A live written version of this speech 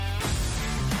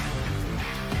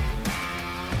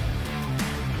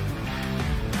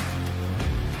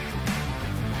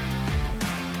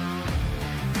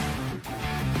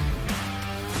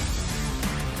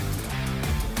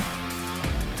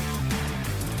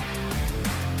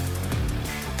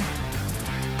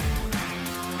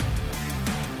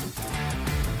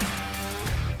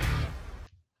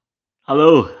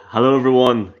Hello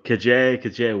everyone.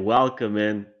 Kajay, welcome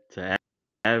in to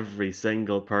every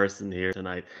single person here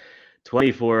tonight.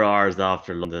 24 hours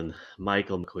after London,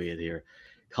 Michael McQuaid here,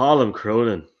 Colin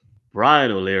Cronin, Brian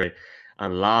O'Leary,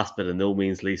 and last but in no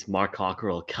means least, Mark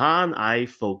Cockerell. Can I,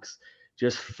 folks,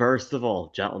 just first of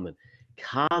all, gentlemen,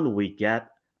 can we get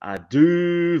a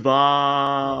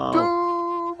Duval?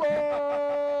 Duval!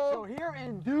 So here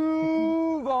in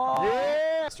Duval. Yeah!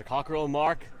 Mr. Cockerell,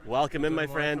 Mark, welcome in, my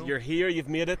friend. Michael. You're here, you've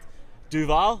made it.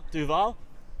 Duval? Duval?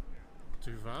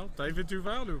 David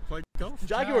Duval, who played golf.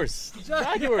 Jaguars.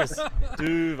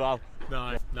 Duval.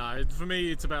 No. For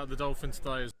me, it's about the Dolphins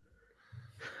today.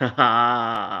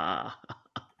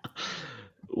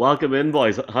 Welcome in,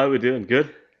 boys. How are we doing?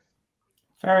 Good?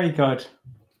 Very good.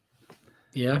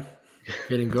 Yeah,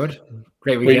 feeling good.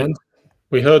 Great weekend.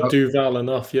 We heard Duval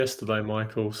enough yesterday,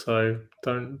 Michael, so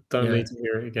don't need to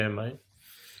hear it again, mate.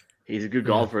 He's a good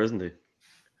golfer, isn't he?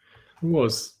 He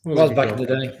was back in the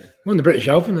day. Won the British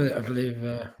Open, I believe,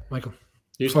 Michael.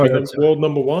 Used to be world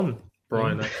number one,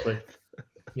 Brian, actually.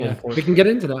 Yeah, we can get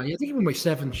into that. I think he won by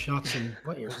 7 shots in,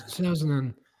 what year was it? 2000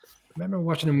 and, I remember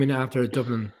watching him win after a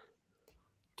Dublin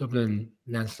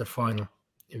Leinster final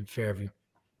in Fairview.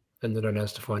 Another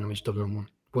Leinster final which Dublin won.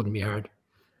 Wouldn't be hard.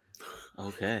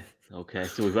 Okay.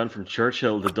 So we went from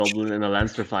Churchill to Dublin in a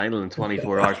Leinster final in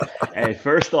 24 hours.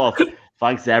 First off,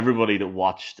 thanks to everybody that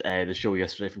watched the show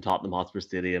yesterday from Tottenham Hotspur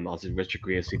Stadium. Also, Richard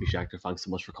Graves, CB Schechter, thanks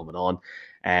so much for coming on.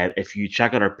 If you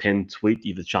check out our pinned tweet,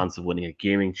 you have the chance of winning a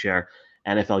gaming chair,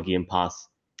 NFL Game Pass,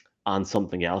 and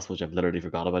something else, which I've literally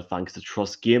forgot about, thanks to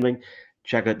Trust Gaming.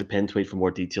 Check out the pinned tweet for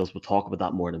more details. We'll talk about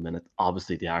that more in a minute.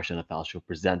 Obviously, the Irish NFL show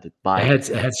presented by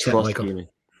headset, Trust Michael. Gaming.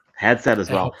 Headset as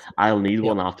well. I'll need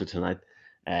one after tonight.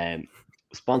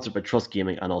 Sponsored by Trust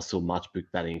Gaming and also Matchbook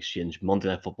Betting Exchange. Monday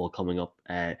Night Football coming up.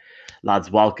 Lads,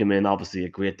 welcome in. Obviously, a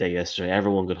great day yesterday.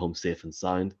 Everyone got home safe and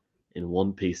sound in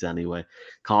one piece anyway.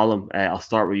 Colin, I'll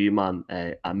start with you, man.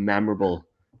 A memorable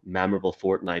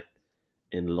fortnight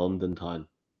in London town.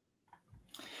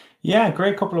 Yeah,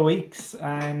 great couple of weeks,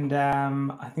 and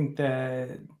I think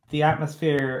the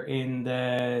atmosphere in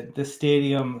the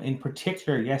stadium, in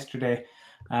particular yesterday,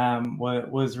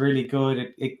 was really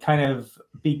good. It kind of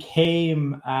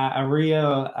became a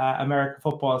real American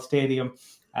football stadium,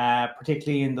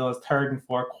 particularly in those third and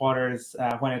fourth quarters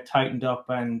when it tightened up,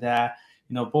 and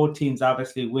both teams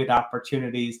obviously with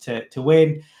opportunities to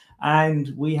win.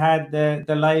 And we had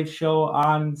the live show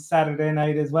on Saturday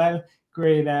night as well.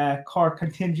 Great Cork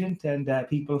contingent and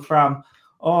people from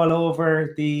all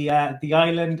over the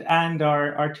island and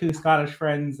our two Scottish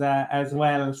friends as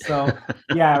well. So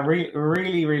yeah,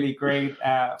 really great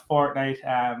fortnight,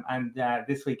 and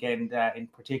this weekend in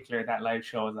particular, that live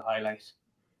show is a highlight.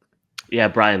 Yeah,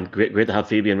 Brian, great to have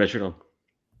Phoebe and Richard on.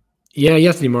 Yeah,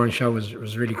 yesterday morning show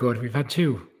was really good. We've had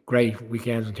 2 great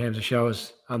weekends in terms of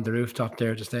shows on the rooftop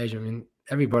there at the stage. I mean,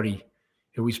 everybody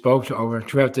who we spoke to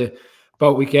throughout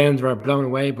both weekends were blown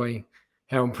away by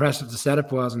how impressive the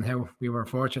setup was and how we were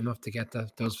fortunate enough to get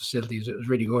those facilities. It was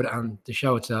really good, and the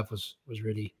show itself was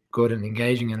really good and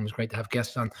engaging, and it was great to have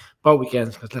guests on both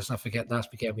weekends, because let's not forget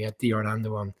last weekend we had D.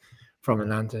 Orlando on from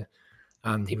Atlanta,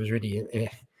 and he was really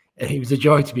he was a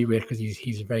joy to be with, because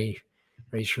he's a very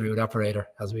shrewd operator,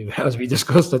 as we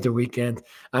discussed at the weekend.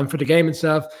 And for the game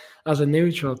itself, as a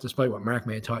neutral, despite what Mark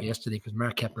may have taught yesterday, because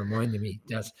Mark kept reminding me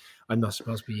that I'm not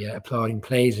supposed to be applauding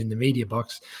plays in the media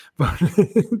box, but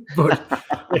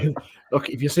look,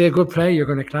 if you see a good play, you're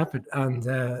going to clap it. And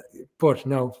but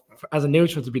no, as a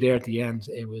neutral, to be there at the end,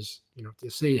 it was to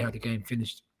see how the game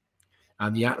finished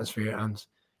and the atmosphere, and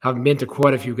having been to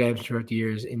quite a few games throughout the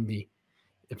years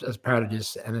as part of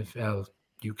this NFL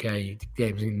UK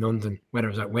games in London, whether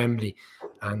it was at Wembley,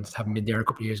 and having been there a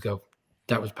couple of years ago,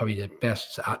 that was probably the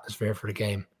best atmosphere for the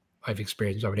game I've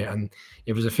experienced over there. And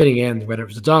it was a fitting end, whether it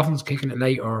was the Dolphins kicking it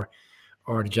late or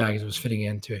the Jags, it was fitting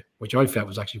end to it, which I felt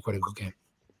was actually quite a good game.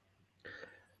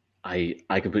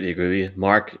 I completely agree with you,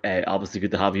 Mark. Obviously,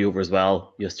 good to have you over as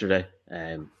well yesterday,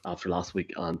 after last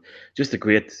week, and just a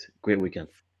great weekend.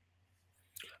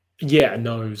 Yeah,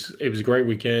 no, it was a great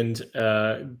weekend.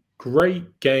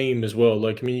 Great game as well.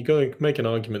 Like, I mean, you got to make an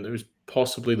argument that it was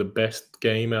possibly the best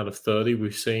game out of 30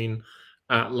 we've seen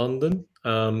at London.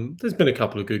 There's been a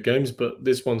couple of good games, but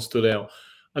this one stood out.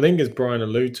 I think, as Brian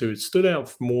alluded to, it stood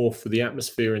out more for the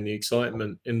atmosphere and the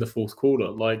excitement in the fourth quarter.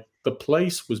 Like, the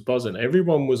place was buzzing.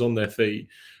 Everyone was on their feet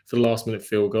for the last-minute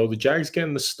field goal. The Jags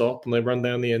getting the stop, and they run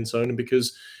down the end zone, and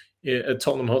because at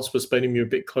Tottenham Hotspur Stadium, you're a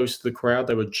bit close to the crowd,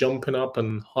 they were jumping up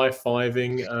and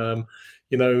high-fiving,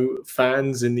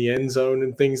 fans in the end zone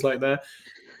and things like that.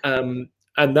 And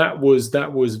And that was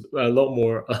a lot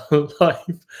more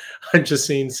alive. I've just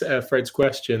seen Fred's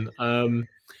question.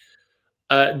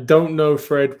 Don't know,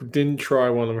 Fred. Didn't try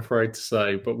one, I'm afraid to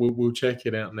say, but we'll check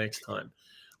it out next time.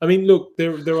 I mean, look,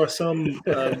 there are some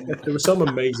there were some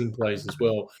amazing plays as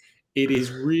well. It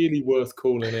is really worth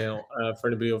calling out for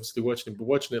anybody obviously watching it, but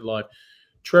watching it live.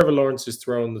 Trevor Lawrence's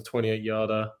throw on the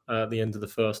 28-yarder at the end of the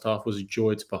first half was a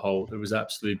joy to behold. It was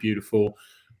absolutely beautiful.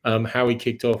 How he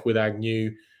kicked off with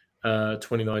Agnew,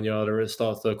 29-yarder at the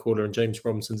start of the third quarter, and James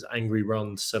Robinson's angry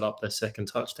run to set up their second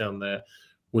touchdown there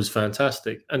was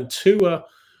fantastic. And Tua,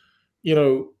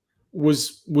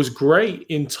 was great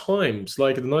in times.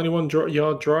 Like the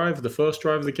 91-yard drive, the first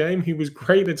drive of the game, he was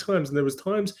great at times. And there was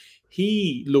times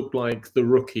he looked like the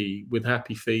rookie with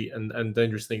happy feet and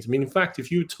dangerous things. I mean, in fact, if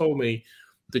you had told me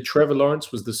that Trevor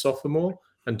Lawrence was the sophomore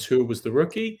and Tua was the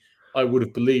rookie, I would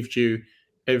have believed you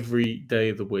every day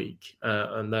of the week.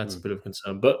 And that's a bit of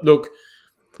concern. But look,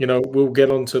 we'll get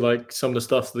on to like some of the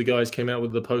stuff that the guys came out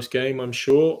with the post game, I'm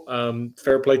sure.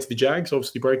 Fair play to the Jags,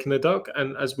 obviously breaking their duck.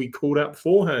 And as we called out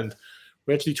beforehand,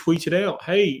 we actually tweeted out,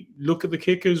 hey, look at the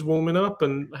kickers warming up.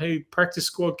 And hey, practice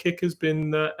squad kicker's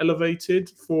been elevated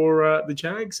for the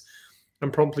Jags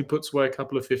and promptly puts away a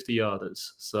couple of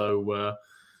 50-yarders. So,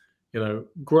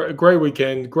 great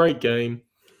weekend, great game.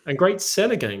 And great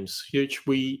seller games, which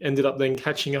we ended up then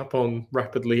catching up on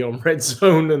rapidly on Red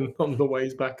Zone and on the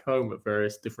ways back home at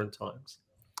various different times.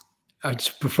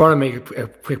 Before I make a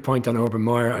quick point on Urban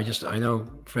Meyer, I know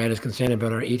Fred is concerned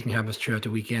about our eating habits throughout the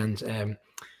weekend.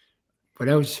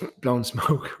 Without blowing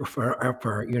smoke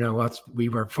we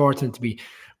were fortunate to be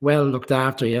well looked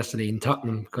after yesterday in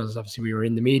Tottenham because obviously we were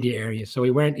in the media area, so we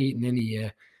weren't eating any.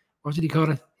 What did he call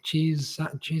it? Cheese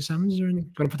sandwiches or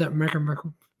anything? Going to put that in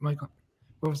Michael?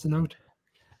 What was the note?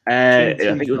 I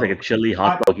think it was like a chili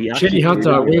hot dog. Chili hot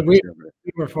dog. We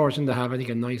were fortunate to have, I think,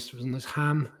 a nice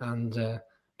ham and a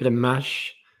bit of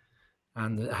mash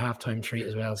and a halftime treat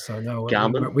as well. So no,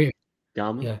 Gammon.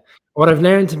 Yeah. What I've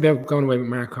learned about going away with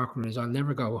Mark Cochran is I'll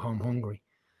never go home hungry.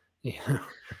 Yeah,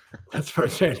 that's what I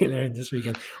certainly learned this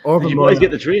weekend. Did you boys get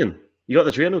the train? You got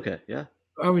the train, okay? Yeah.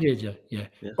 Oh, we did, yeah.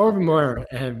 Urban Meyer,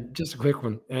 just a quick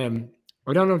one.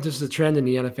 I don't know if this is a trend in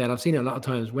the NFL. I've seen it a lot of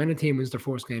times. When a team wins their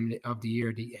first game of the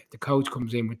year, the coach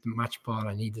comes in with the match ball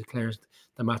and he declares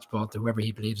the match ball to whoever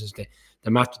he believes is the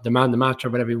man the match or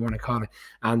whatever you want to call it.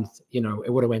 And,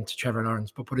 it would have went to Trevor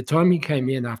Lawrence. But by the time he came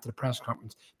in after the press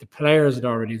conference, the players had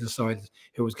already decided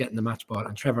who was getting the match ball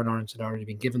and Trevor Lawrence had already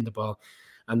been given the ball.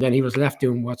 And then he was left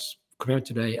doing what's come out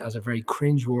today as a very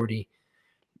cringeworthy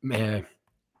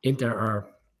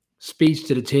speech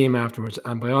to the team afterwards,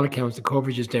 and by all accounts, the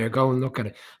coverage is there. Go and look at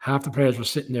it. Half the players were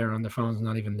sitting there on their phones,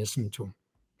 not even listening to him.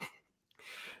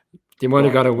 They might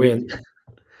have got a win.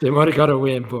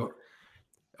 But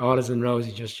all is in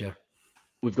rosy just yet.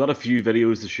 We've got a few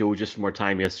videos to show just from our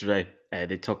time yesterday.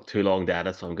 They took too long to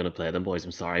edit, so I'm going to play them, boys.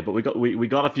 I'm sorry, but we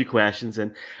got a few questions,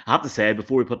 and I have to say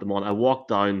before we put them on, I walked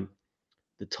down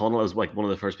the tunnel. I was like one of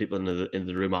the first people in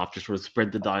the room after, sort of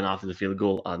sprinted down after the field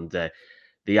goal, and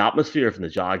the atmosphere from the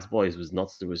Jags boys was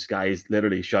nuts. There was guys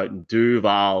literally shouting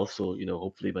Duval. So,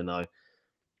 hopefully by now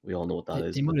we all know what that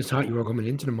is. They might have thought you were coming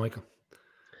into them, Michael.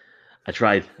 I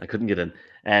tried. I couldn't get in.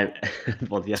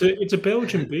 But yeah. It's a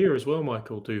Belgian beer as well,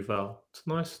 Michael, Duval. It's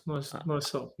nice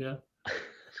up, yeah.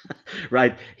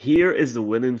 Right. Here is the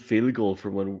winning field goal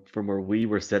from where we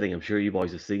were sitting. I'm sure you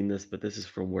boys have seen this, but this is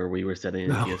from where we were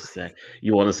sitting in case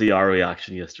you want to see our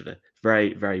reaction yesterday.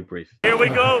 Very, very brief. Here we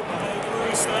go.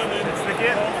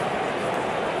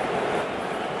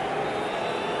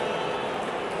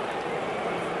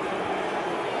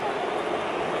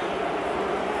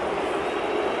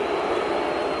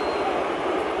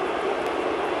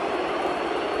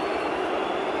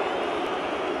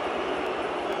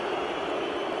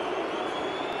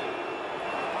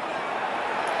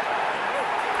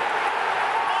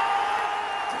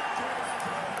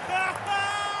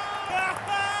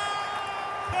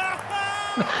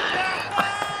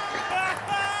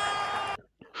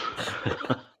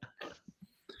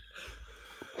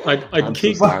 I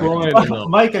keep Brian enough.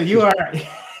 Michael, you are.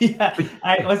 Yeah,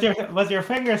 was your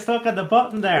finger stuck on the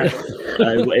button there?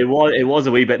 It was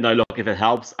a wee bit. Now, look, if it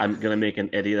helps, I'm going to make an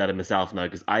idiot out of myself now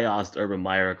because I asked Urban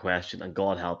Meyer a question, and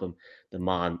God help him, the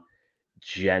man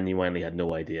genuinely had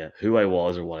no idea who I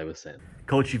was or what I was saying.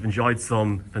 Coach, you've enjoyed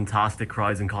some fantastic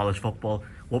crowds in college football.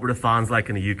 What were the fans like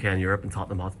in the UK and Europe and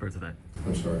Tottenham Hotspur today?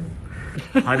 I'm sorry.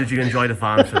 How did you enjoy the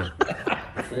fans today?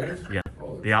 Fans? Yeah,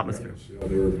 the atmosphere. Yeah,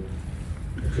 they were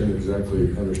I couldn't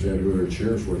exactly understand who they're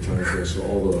cheering for at times. I saw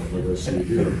all the, like I see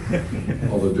here,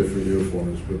 all the different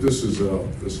uniforms. But this is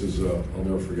I'll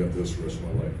never forget this for the rest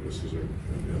of my life. This is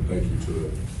thank you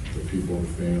to the people, the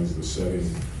fans, the setting,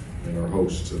 and our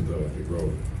hosts at the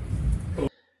Grove.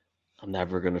 I'm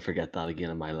never going to forget that again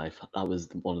in my life. That was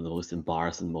one of the most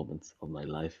embarrassing moments of my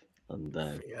life. And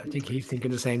Yeah, I think he's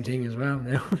thinking the same thing as well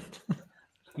now.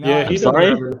 No, Yeah, he doesn't sorry?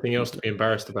 have anything else to be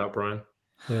embarrassed about, Brian.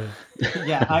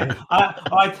 yeah,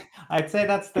 I'd say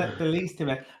that's the least of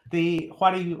it.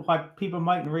 What people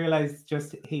mightn't realize,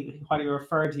 just what he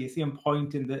referred to. You see him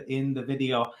point in the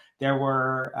video. There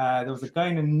was a guy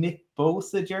in a Nick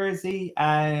Bosa jersey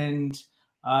and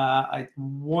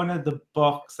one of the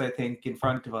Bucks, I think, in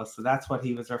front of us. So that's what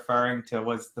he was referring to,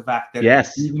 was the fact that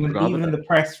yes, even in the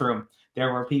press room,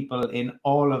 there were people in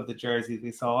all of the jerseys.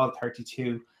 We saw all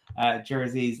 32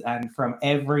 jerseys, and from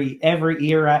every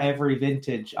era, every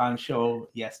vintage on show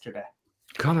yesterday.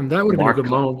 Colin, that would have been a good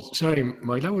moment. Sorry,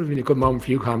 Mike, that would have been a good moment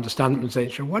for you, Colin, to stand up and say,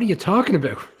 "Sure, what are you talking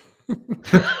about?"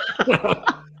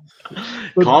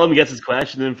 Colin gets his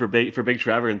question in for Big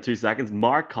Trevor in 2 seconds.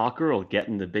 Mark Cockerell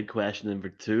getting the big question in for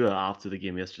Tua after the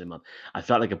game yesterday, man. I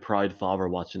felt like a proud father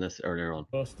watching this earlier on.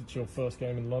 First, it's your first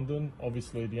game in London.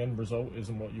 Obviously, the end result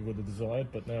isn't what you would have desired,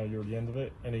 but now you're at the end of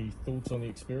it. Any thoughts on the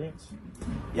experience?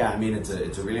 Yeah, I mean, it's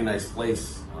a really nice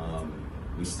place.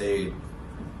 We stayed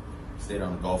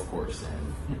on a golf course,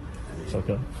 and I mean, It's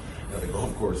okay. the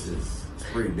golf course is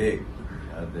pretty big.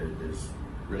 There's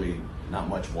really not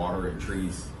much water and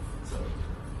trees, so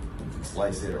you can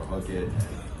slice it or hook it,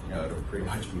 and it'll pretty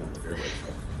much be on the fairway.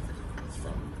 So it's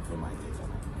from my take on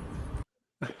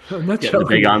that. I'm not Getting the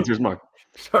big answers, Mark.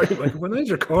 Sorry, Mike, when I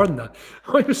was recording that,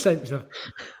 I was saying to myself,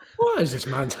 what is this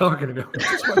man talking about?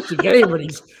 Just watched the game, and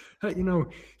he's,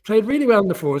 played really well in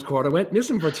the fourth quarter, went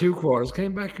missing for 2 quarters,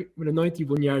 came back with a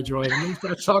 91-yard drive, and then he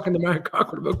started talking to Mark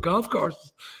Cockerell about golf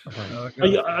courses.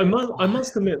 I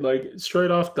must admit, like, straight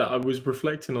after, I was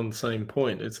reflecting on the same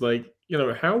point. It's like,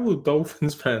 how will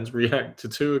Dolphins fans react to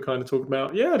Tua kind of talking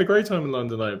about, I had a great time in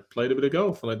London, I played a bit of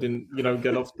golf, and I didn't,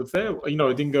 get off the fairway,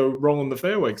 I didn't go wrong on the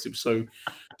fairway because it was so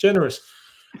generous.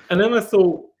 And then I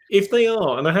thought, if they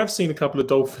are, and I have seen a couple of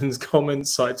Dolphins comment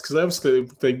sites, because obviously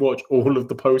they watch all of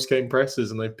the post-game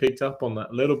presses and they've picked up on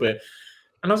that a little bit.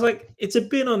 And I was like, it's a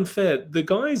bit unfair. The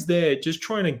guy's there just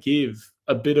trying to give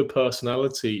a bit of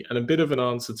personality and a bit of an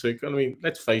answer to, I mean,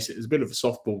 let's face it, it's a bit of a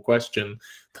softball question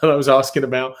that I was asking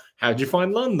about, how'd you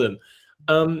find London?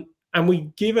 And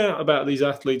we give out about these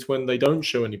athletes when they don't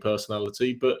show any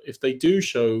personality, but if they do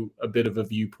show a bit of a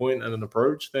viewpoint and an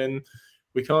approach, then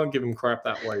we can't give him crap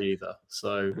that way either.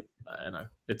 So, I don't know.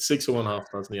 It's 6 of one,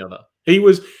 half dozen the other. He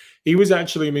was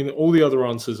actually, I mean, all the other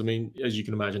answers, I mean, as you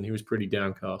can imagine, he was pretty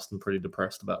downcast and pretty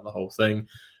depressed about the whole thing.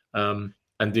 And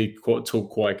did talk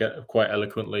quite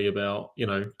eloquently about,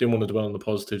 didn't want to dwell on the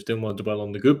positives, didn't want to dwell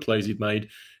on the good plays he'd made,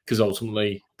 because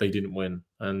ultimately they didn't win.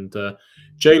 And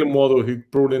Jalen Waddle, who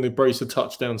brought in a brace of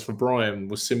touchdowns for Brian,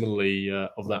 was similarly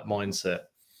of that mindset.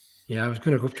 Yeah, I was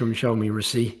going to go up to him and show him your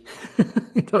receipt.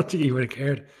 I don't think he would have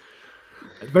cared.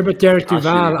 What about Derek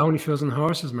Duval? Only feels on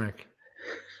horses, Mark.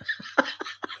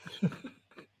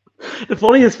 The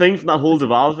funniest thing from that whole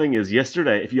Duval thing is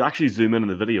yesterday, if you actually zoom in on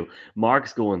the video,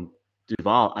 Mark's going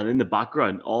Duval, and in the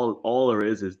background, all there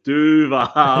is Duval.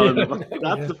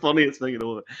 That's the funniest thing in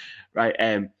all of it.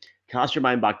 Right. Cast your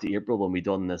mind back to April when we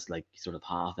done this like sort of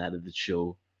half-edited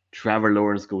show. Trevor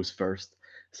Lawrence goes first.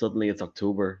 Suddenly it's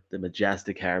October. The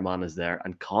majestic hairman is there,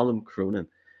 and Colin Cronin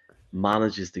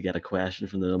manages to get a question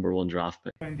from the #1 draft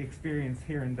pick. The experience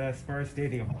here in the Spurs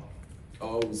Stadium.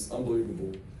 Oh, it was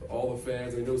unbelievable. All the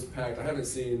fans, I mean, it was packed. I haven't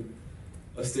seen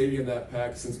a stadium that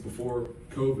packed since before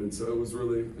COVID, so it was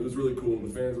really cool. The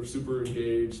fans were super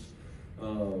engaged.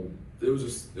 It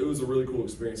was a really cool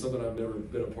experience, something I've never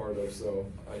been a part of. So,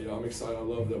 I'm excited. I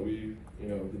love that we,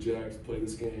 the Jags play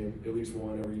this game at least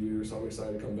one every year. So I'm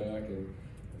excited to come back, and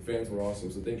the fans were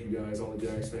awesome. So thank you guys, all the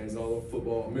Jags fans, all the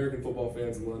American football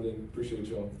fans in London. Appreciate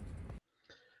y'all.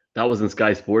 That was in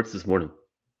Sky Sports this morning.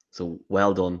 So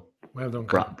well done. Well done.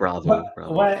 Bravo.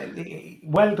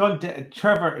 Well done to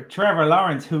Trevor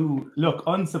Lawrence, who, look,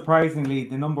 unsurprisingly,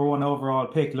 the #1 overall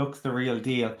pick, looks the real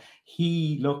deal.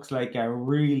 He looks like a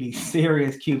really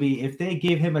serious QB. If they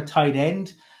give him a tight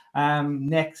end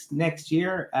next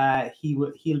year,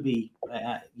 he'll be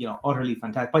utterly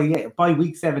fantastic. By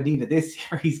week 17 of this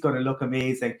year, he's going to look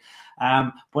amazing.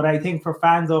 But I think for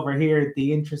fans over here,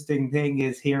 the interesting thing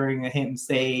is hearing him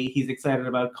say he's excited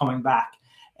about coming back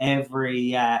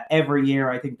every year.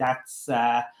 I think that's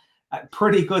a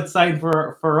pretty good sign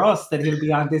for us that he'll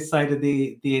be on this side of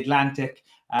the Atlantic,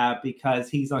 because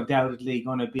he's undoubtedly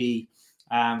going to be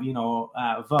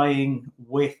vying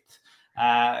with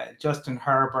Justin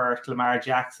Herbert, Lamar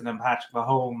Jackson, and Patrick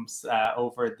Mahomes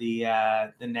over the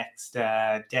next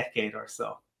decade or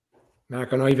so.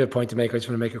 Mark, and I have a point to make. I just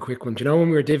want to make a quick one. Do you know when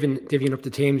we were divvying up the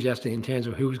teams yesterday in terms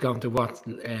of who's going to what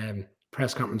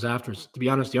press conference afterwards? To be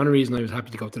honest, the only reason I was happy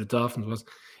to go to the Dolphins was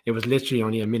it was literally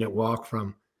only a minute walk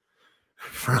from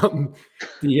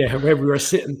the where we were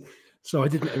sitting. So I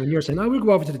didn't. When you were saying, "I will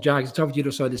go over to the Jags," it's over the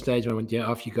other side of the stage. And I went, "Yeah,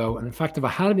 off you go." And in fact, if I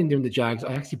had been doing the Jags,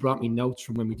 I actually brought me notes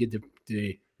from when we did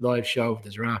the live show of the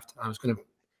draft. I was going to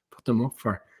put them up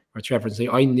for Trevor and say,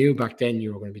 "I knew back then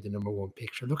you were going to be the number one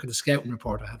pick." Sure, look at the scouting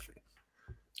report I had for you.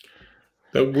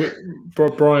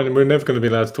 Brian, we're never going to be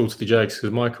allowed to talk to the Jags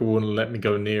because Michael wouldn't let me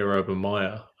go near Urban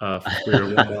Meyer for fear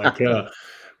of what might occur.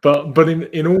 But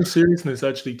in all seriousness,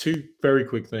 actually, two very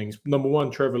quick things. Number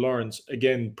one, Trevor Lawrence,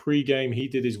 again, pre-game, he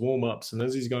did his warm-ups, and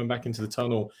as he's going back into the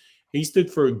tunnel, he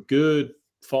stood for a good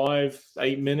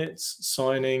 5-8 minutes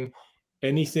signing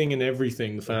anything and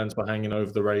everything the fans were hanging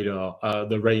over the radar,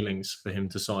 the railings for him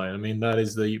to sign. I mean, that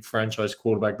is the franchise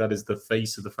quarterback. That is the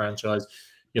face of the franchise.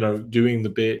 Doing the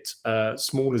bit,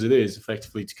 small as it is,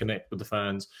 effectively to connect with the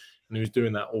fans. And he was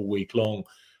doing that all week long.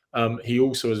 He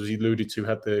also, as he alluded to,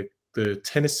 had the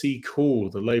Tennessee cool,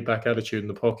 the laid-back attitude in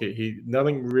the pocket.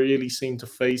 Nothing really seemed to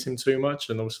faze him too much,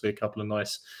 and obviously a couple of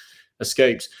nice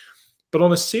escapes. But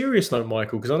on a serious note,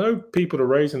 Michael, because I know people are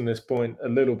raising this point a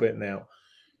little bit now.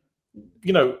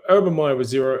 Urban Meyer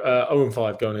was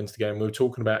 0-5 going into the game. We were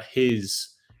talking about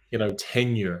his,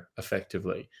 tenure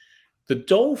effectively. The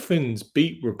Dolphins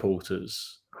beat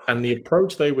reporters and the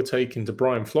approach they were taking to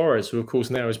Brian Flores, who of course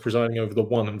now is presiding over the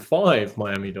 1-5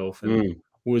 Miami Dolphins,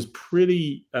 was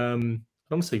pretty, I don't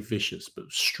want to say vicious,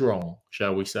 but strong,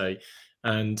 shall we say.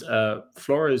 And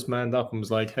Flores manned up and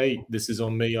was like, "Hey, this is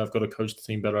on me. I've got to coach the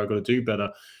team better. I've got to do better."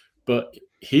 But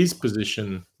his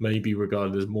position may be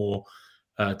regarded as more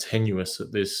tenuous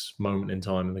at this moment in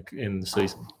time in the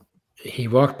season. He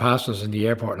walked past us in the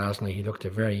airport last night. He looked a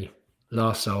very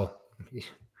lost soul.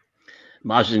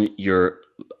 Imagine you're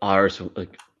hours,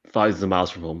 like thousands of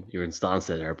miles from home. You're in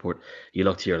Stansted Airport. You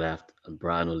look to your left, and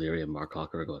Brian O'Leary and Mark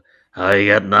Cocker are going, "How are you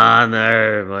getting on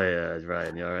there,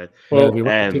 Brian? You all right?" Well,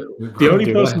 the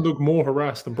only person who looked more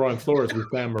harassed than Brian Flores was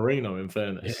Dan Marino, in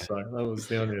fairness. Yeah. So that was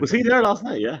the only. Was he there last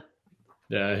night? Yeah.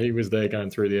 Yeah, he was there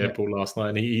going through the airport last night,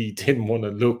 and he didn't want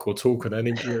to look or talk to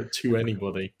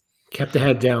anybody. Kept the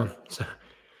head down. So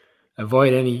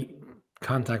avoid any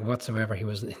contact whatsoever.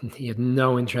 He had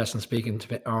no interest in speaking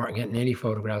to or getting any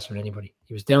photographs from anybody.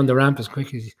 He was down the ramp as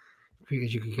quick as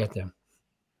you could get them.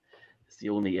 It's the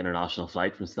only international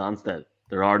flight from Stansted.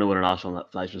 There are no international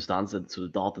flights from Stansted, so the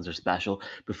Dolphins are special.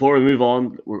 Before we move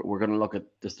on, we're going to look at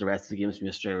just the rest of the games from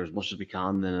yesterday, or as much as we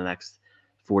can in the next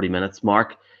 40 minutes.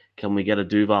 Mark, can we get a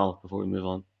Duval before we move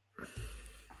on?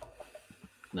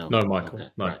 No, Michael. Okay.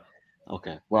 No. Right.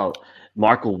 Okay. Well,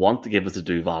 Mark will want to give us a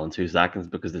Duval in 2 seconds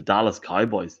because the Dallas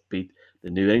Cowboys beat the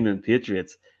New England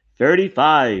Patriots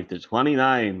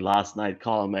 35-29 last night.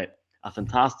 Colin, mate, a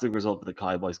fantastic result for the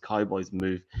Cowboys. Cowboys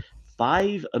move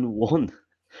 5-1.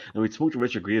 And we spoke to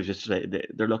Richard Greaves yesterday.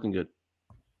 They're looking good.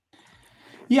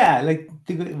 Yeah,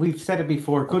 we've said it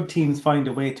before, good teams find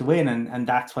a way to win, and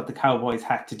that's what the Cowboys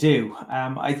had to do.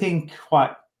 I think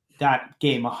what that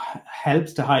game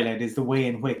helps to highlight is the way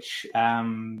in which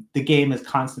the game is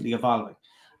constantly evolving.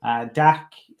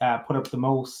 Dak put up the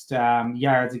most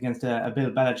yards against a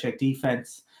Bill Belichick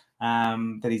defense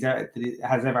that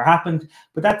has ever happened.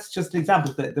 But that's just an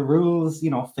example that the rules,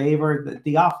 favor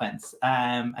the offense,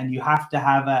 and you have to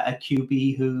have a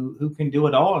QB who can do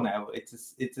it all now.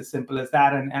 It's as simple as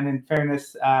that. And in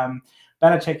fairness,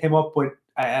 Belichick came up with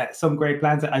some great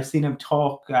plans. I've seen him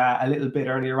talk a little bit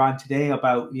earlier on today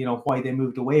about why they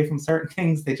moved away from certain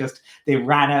things. They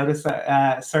ran out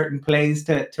of certain plays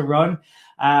to run.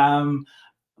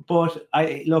 But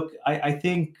I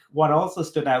think what also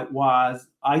stood out was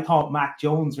I thought Mac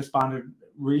Jones responded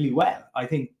really well. I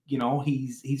think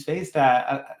he's faced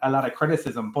a lot of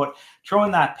criticism, but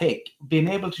throwing that pick, being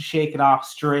able to shake it off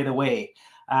straight away.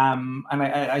 And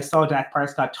I saw Dak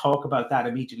Prescott talk about that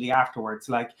immediately afterwards.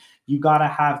 Like, you got to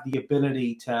have the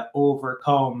ability to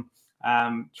overcome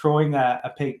throwing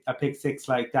a pick six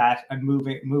like that and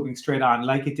moving straight on.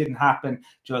 Like it didn't happen,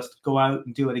 just go out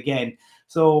and do it again.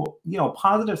 So,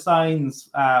 positive signs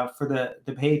for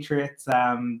the Patriots.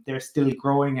 They're still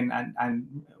growing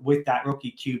and with that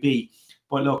rookie QB.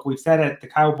 But look, we've said it, the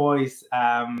Cowboys,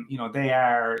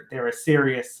 they're a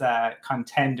serious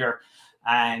contender.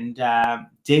 And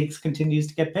Diggs continues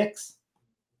to get picks.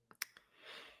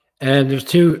 And there's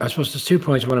two, I suppose there's 2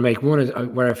 points I want to make. One is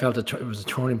where I felt it was a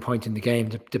turning point in the game.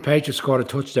 The Patriots scored a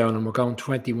touchdown and we're going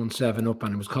 21-7 up,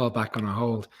 and it was called back on a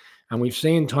hold. And we've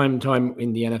seen time and time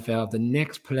in the NFL, the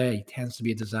next play tends to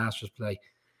be a disastrous play.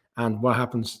 And what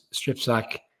happens, strip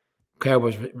sack,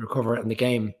 Cowboys recover it, and the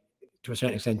game, to a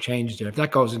certain extent, changes there. If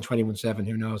that goes in 21-7,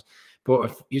 who knows? But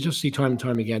if you just see time and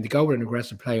time again, they go with an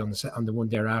aggressive play on the one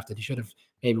thereafter. They should have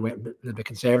maybe went a little bit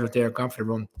conservative there, gone for the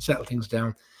run, settle things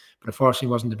down. But unfortunately,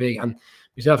 it wasn't the big. And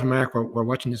myself and Mark were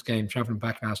watching this game, traveling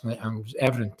back last night, and it was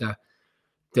evident that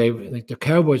the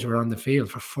Cowboys were on the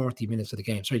field for 40 minutes of the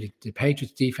game. Sorry, the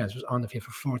Patriots defense was on the field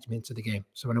for 40 minutes of the game.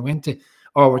 So when it went to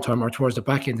overtime or towards the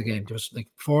back end of the game, there was like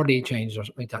 4 lead changes or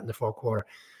something like that in the fourth quarter.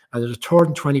 And there was a 3rd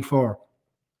and 24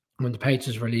 when the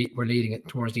Patriots were leading it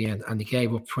towards the end, and they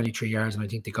gave up 23 yards, and I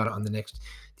think they got it on the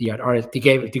yard, or they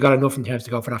got enough in terms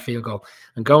to go for that field goal.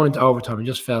 And going into overtime, I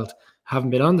just felt,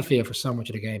 having been on the field for so much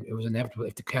of the game, it was inevitable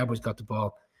if the Cowboys got the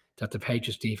ball that the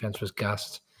Patriots defense was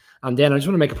gassed. And then I just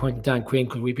want to make a point to Dan Quinn,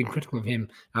 because we've been critical of him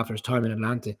after his time in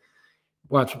Atlanta.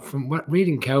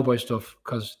 Reading Cowboy stuff,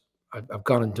 because I've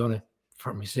gone and done it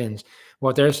for my sins,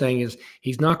 what they're saying is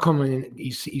he's not coming in.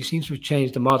 He seems to have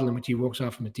changed the model in which he works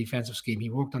off from a defensive scheme. He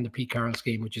worked on the Pete Carroll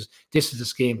scheme, which is, this is the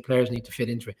scheme, players need to fit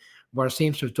into it. What it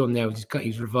seems to have done now is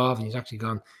he's revolved, and he's actually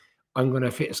gone, I'm going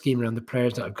to fit a scheme around the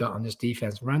players that I've got on this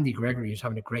defense. Randy Gregory is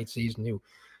having a great season, who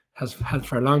has had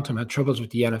for a long time had troubles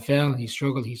with the NFL. He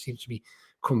struggled. He seems to be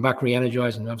come back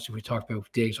re-energized, and obviously we talked about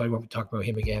Diggs, so I won't talk about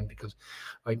him again, because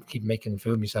I keep making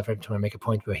fool of myself every time I make a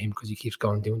point about him, because he keeps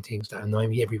going and doing things that annoy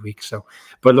me every week. So,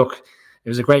 but look, it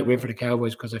was a great win for the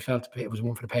Cowboys, because I felt it was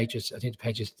one for the Patriots. I think the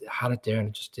Patriots had it there, and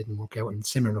it just didn't work out, and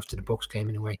similar enough to the Bucs game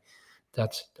in a way. The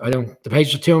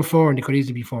Patriots are 2-4, and they could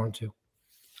easily be 4-2.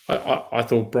 I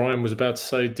thought Brian was about to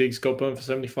say Diggs got burnt for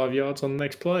 75 yards on the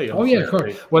next play. Oh, yeah, of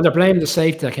course. Well, they're blaming the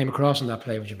safety that came across in that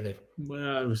play, would you believe?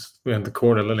 Well, it was the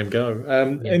corner let him go.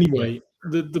 Anyway,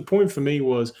 the point for me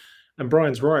was, and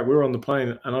Brian's right, we were on the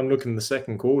plane, and I'm looking in the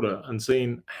second quarter and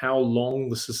seeing how long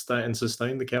the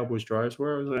sustained the Cowboys' drives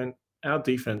were. And our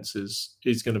defense is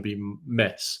going to be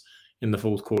mess in the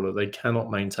fourth quarter. They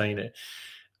cannot maintain it.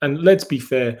 And let's be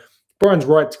fair, Brian's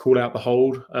right to call out the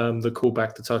hold, the call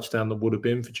back the touchdown that would have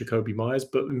been for Jakobi Meyers.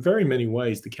 But in very many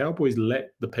ways, the Cowboys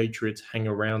let the Patriots hang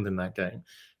around in that game.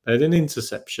 They had an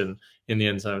interception in the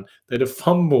end zone. They had a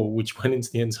fumble which went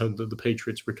into the end zone that the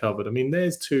Patriots recovered. I mean,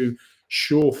 there's 2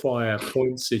 surefire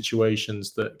point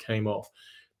situations that came off.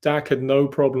 Dak had no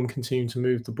problem continuing to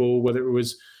move the ball, whether it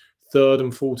was 3rd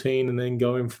and 14 and then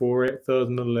going for it, 3rd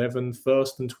and 11,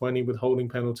 1st and 20 with holding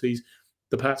penalties.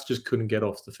 The Pats just couldn't get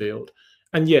off the field.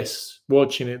 And yes,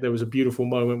 watching it, there was a beautiful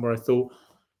moment where I thought,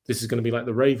 this is going to be like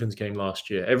the Ravens game last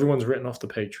year. Everyone's written off the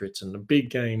Patriots, and the big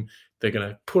game, they're going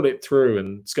to put it through,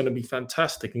 and it's going to be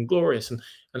fantastic and glorious. And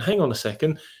hang on a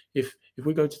second, if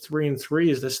we go to 3-3,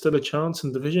 is there still a chance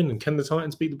in the division? And can the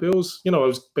Titans beat the Bills? You know, I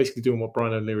was basically doing what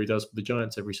Brian O'Leary does with the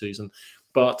Giants every season.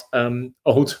 But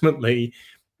ultimately,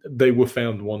 they were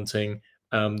found wanting.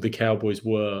 The Cowboys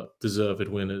were deserved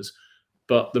winners.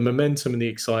 But the momentum and the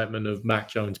excitement of Mac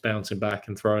Jones bouncing back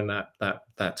and throwing that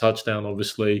touchdown,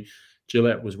 obviously,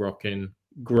 Gillette was rocking.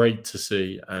 Great to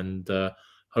see, and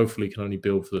hopefully can only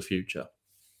build for the future.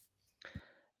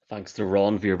 Thanks to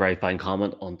Ron for your very fine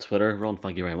comment on Twitter. Ron,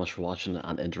 thank you very much for watching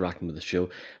and interacting with the show.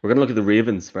 We're going to look at the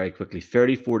Ravens very quickly.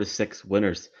 34-6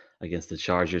 winners against the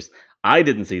Chargers. I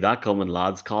didn't see that coming,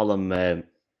 lads. Call them a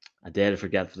day to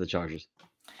forget for the Chargers.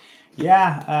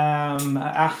 Yeah,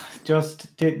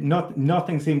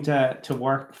 nothing seemed to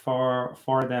work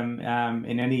for them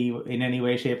in any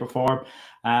way, shape, or form.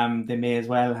 They may as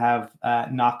well have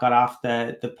not got off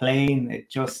the plane. It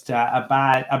just a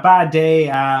bad day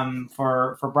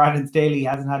for Brandon Staley. He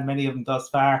hasn't had many of them thus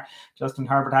far. Justin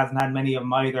Herbert hasn't had many of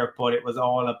them either. But it was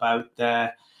all about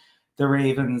the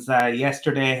Ravens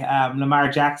yesterday.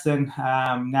 Lamar Jackson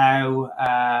now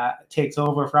takes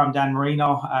over from Dan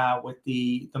Marino with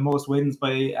the most wins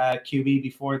by QB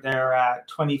before their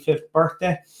 25th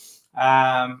birthday.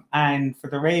 And for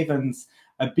the Ravens,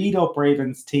 a beat-up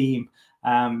Ravens team,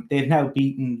 they've now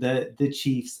beaten the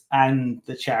Chiefs and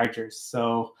the Chargers.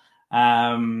 So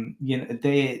they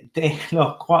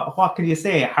look. What can you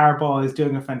say? Harbaugh is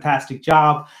doing a fantastic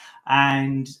job,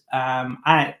 and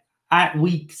at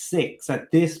week 6, at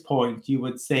this point, you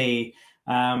would say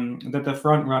that the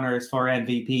front runners for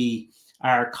MVP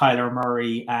are Kyler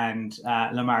Murray and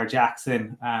Lamar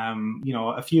Jackson.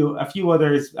 A few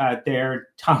others there.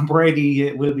 Tom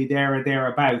Brady will be there or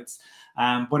thereabouts.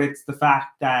 But it's the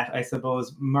fact that I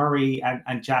suppose Murray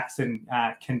and Jackson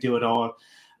can do it all.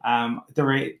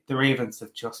 The Ravens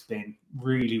have just been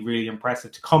really, really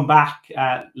impressive to come back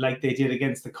like they did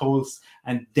against the Colts,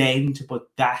 and then to put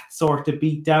that sort of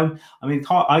beat down. I mean,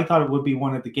 I thought it would be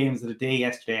one of the games of the day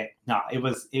yesterday. No, it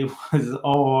was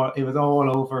all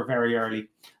over very early.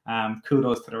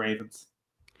 Kudos to the Ravens.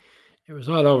 It was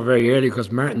all over very early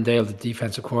because Martindale, the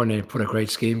defensive coordinator, put a great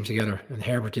scheme together, and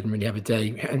Herbert didn't really have a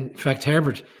day. And in fact,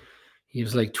 Herbert, he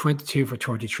was like 22 for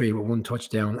 33 with 1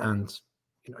 touchdown, and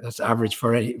that's average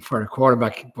for a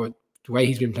quarterback. But the way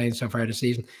he's been playing so far this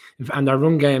season, and our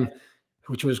run game,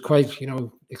 which was quite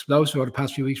explosive over the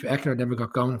past few weeks, Eckler never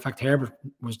got going. In fact, Herbert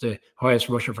was the highest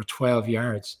rusher for 12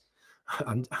 yards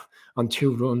and on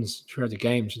 2 runs throughout the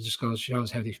game. So it just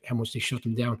shows how much they shut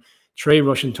them down. 3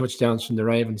 rushing touchdowns from the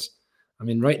Ravens. I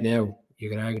mean, right now, you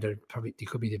could argue that they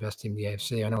could be the best team in the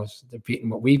AFC. I know they're beating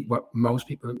what most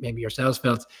people, maybe yourselves,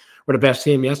 felt were the best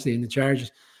team yesterday in the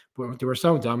Chargers, but they were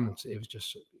so dominant. It was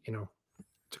just, it's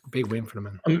a big win for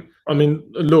them. I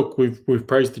mean, look, we've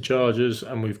praised the Chargers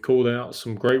and we've called out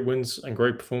some great wins and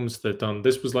great performances they've done.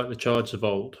 This was like the Chargers of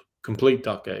old, complete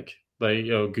duck egg,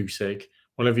 goose egg,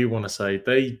 whatever you want to say.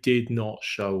 They did not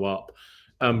show up.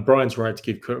 Brian's right to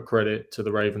give credit to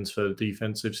the Ravens for the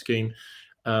defensive scheme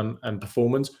and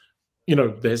performance.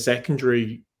 Their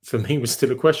secondary, for me, was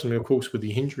still a question. I mean, of course, with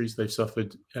the injuries they've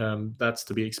suffered, that's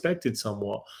to be expected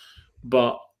somewhat.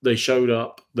 But they showed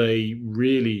up. They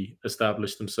really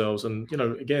established themselves. And,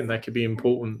 again, that could be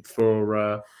important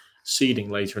for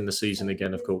seeding later in the season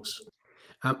again, of course.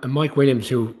 And Mike Williams,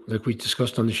 who, like we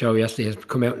discussed on the show yesterday, has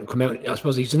come out. I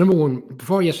suppose he's the number one.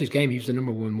 Before yesterday's game, he was the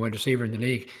number 1 wide receiver in the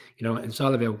league. And it's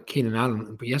all about Keenan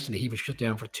Allen. But yesterday, he was shut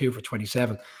down for 2 for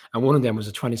 27. And one of them was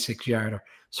a 26-yarder.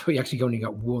 So he actually only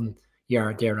got 1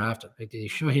 yard thereafter. Like, they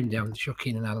shut him down, shut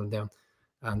Keenan Allen down.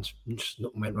 And just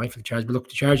nothing went right for the Chargers. But look,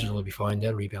 the Chargers will be fine.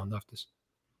 They'll rebound off this.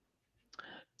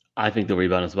 I think they'll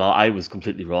rebound as well. I was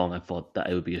completely wrong. I thought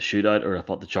that it would be a shootout, or I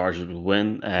thought the Chargers would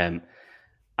win.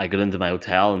 I got into my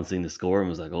hotel and seen the score and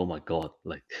was like, oh my God,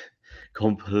 like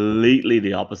completely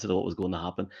the opposite of what was going to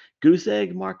happen. Goose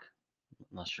egg, Mark? I'm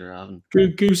not sure. I haven't.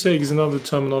 Goose egg is another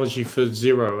terminology for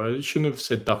 0. I shouldn't have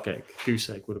said duck egg.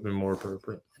 Goose egg would have been more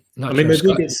appropriate. They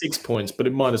did get 6 points, but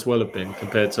it might as well have been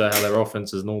compared to how their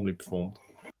offense has normally performed.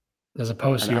 As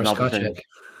opposed to your Scotch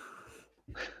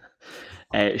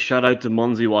egg. Shout out to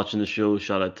Munsey watching the show.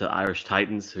 Shout out to Irish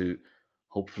Titans, who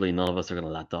hopefully none of us are going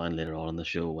to let down later on in the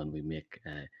show when we make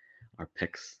our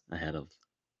picks ahead of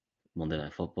Monday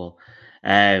Night Football.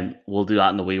 We'll do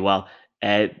that in a wee while.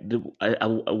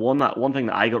 One thing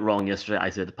that I got wrong yesterday, I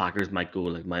said the Packers might go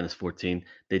like -14.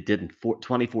 They didn't.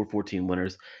 24-14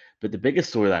 winners. But the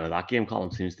biggest storyline of that game,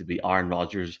 Colin, seems to be Aaron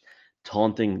Rodgers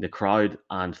taunting the crowd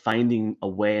and finding a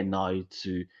way now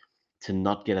to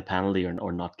not get a penalty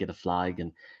or not get a flag.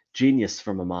 And genius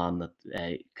from a man that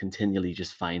continually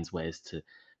just finds ways to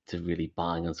really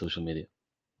bang on social media.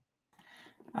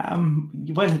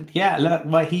 Well, yeah, look,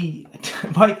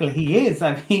 Michael, he is.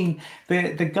 I mean,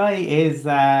 the guy is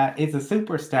a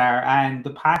superstar, and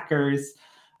the Packers,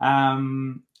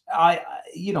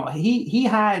 he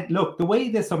had, look, the way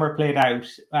this summer played out,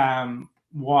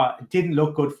 didn't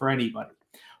look good for anybody.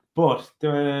 But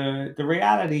the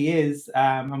reality is,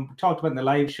 and we talked about in the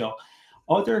live show,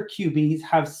 other QBs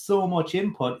have so much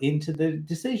input into the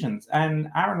decisions. And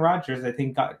Aaron Rodgers, I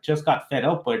think, just got fed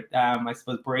up with, I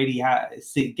suppose, Brady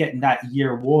getting that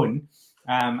year 1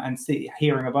 and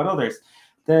hearing about others.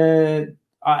 The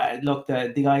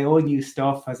IOU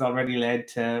stuff has already led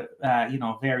to,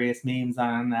 various memes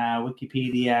on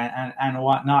Wikipedia and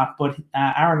whatnot. But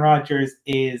Aaron Rodgers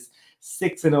is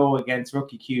 6-0 against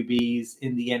rookie QBs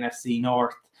in the NFC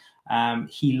North.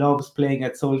 He loves playing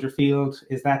at Soldier Field.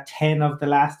 Is that 10 of the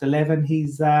last 11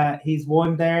 he's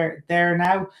won there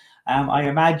now? I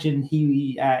imagine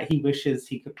he wishes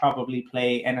he could probably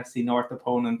play NFC North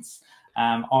opponents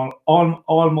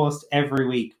almost every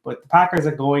week. But the Packers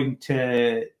are going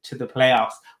to the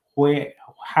playoffs.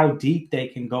 How deep they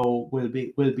can go will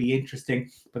be interesting.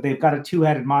 But they've got a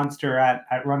 2-headed monster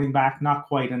at running back, not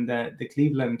quite in the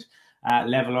Cleveland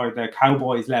level or the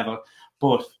Cowboys level.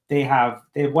 But they have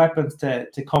weapons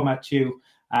to come at you.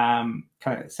 Kind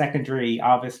of secondary,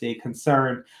 obviously,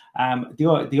 concern.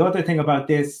 The other thing about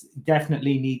this,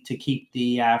 definitely need to keep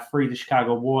the Free the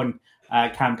Chicago One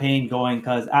campaign going,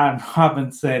 because Allen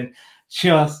Robinson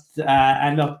just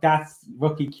and look, that's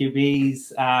rookie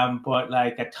QBs, but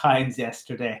like at times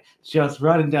yesterday, just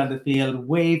running down the field,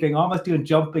 waving, almost doing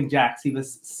jumping jacks. He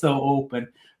was so open,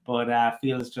 but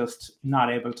Fields just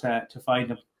not able to find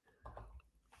him.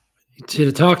 See,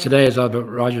 the talk today is all about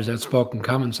Rogers' outspoken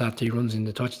comments after he runs in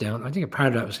the touchdown. I think a part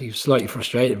of that was he was slightly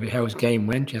frustrated with how his game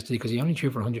went yesterday because he only threw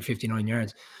for 159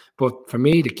 yards. But for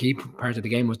me, the key part of the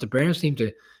game was the Bears seemed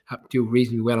to do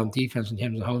reasonably well on defense in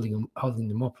terms of holding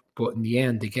them up. But in the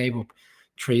end, they gave up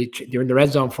three. They were in the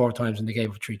red zone 4 times and they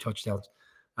gave up 3 touchdowns.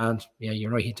 And yeah,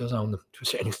 you're right, he does own them to a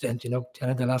certain extent. 10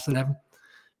 of the last 11.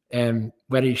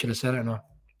 Whether you should have said it or not,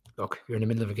 look, you're in the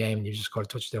middle of a game and you just scored a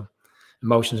touchdown.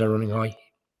 Emotions are running high.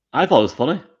 I thought it was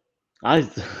funny. I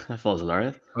thought it was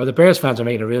hilarious. Well, the Bears fans are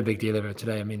making a real big deal of it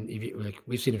today. I mean,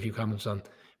 we've seen a few comments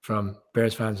from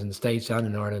Bears fans in the States and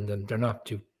in Ireland, and they're not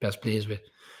too best pleased with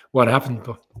what happened.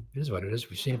 But it is what it is.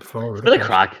 We've seen it before. It's a bit of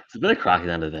crack. It's a bit of crack at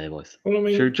the end of the day, boys. Well, I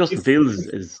mean, sure, Justin Fields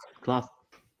is class.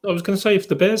 I was going to say, if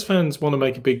the Bears fans want to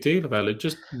make a big deal about it,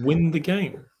 just win the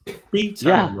game. Beat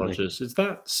Aaron Rodgers. It's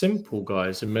that simple,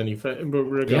 guys, in many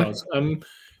regards. Yeah.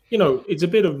 It's a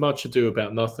bit of much ado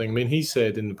about nothing. I mean, he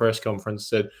said in the press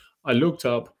conference, I looked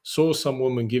up, saw some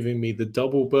woman giving me the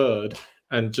double bird,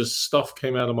 and just stuff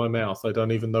came out of my mouth. I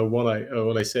don't even know what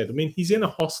I said. I mean, he's in a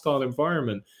hostile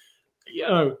environment.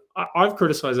 I've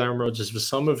criticized Aaron Rodgers for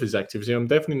some of his activity. I'm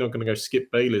definitely not going to go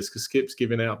Skip Bayless because Skip's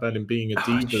giving out about him being a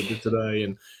diva today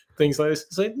and things like this.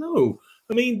 It's like, no.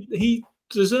 I mean, he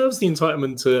deserves the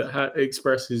entitlement to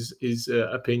express his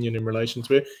opinion in relation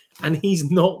to it, and he's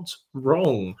not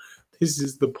wrong. This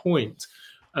is the point.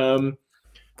 Funny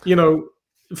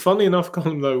enough,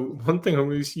 Colin, though, one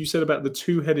thing you said about the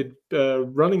two-headed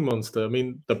running monster. I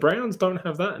mean, the Browns don't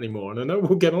have that anymore, and I know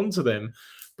we'll get onto them,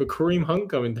 but Kareem Hunt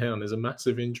going down is a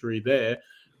massive injury there.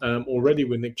 Already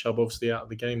with Nick Chubb obviously out of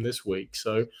the game this week.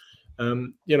 So,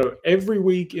 every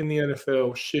week in the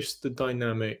NFL shifts the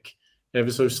dynamic ever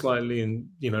so slightly in,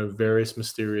 various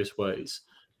mysterious ways.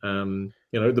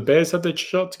 The Bears had their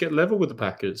shot to get level with the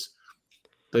Packers.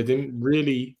 They didn't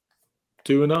really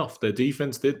do enough. Their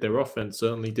defense did. Their offense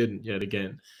certainly didn't yet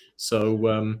again.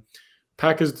 So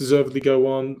Packers deservedly go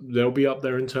on. They'll be up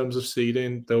there in terms of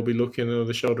seeding. They'll be looking over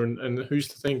the shoulder. And who's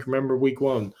to think? Remember week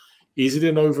 1. Is it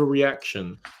an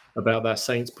overreaction about that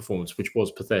Saints performance, which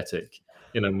was pathetic?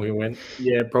 We went,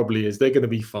 yeah, it probably is. They're going to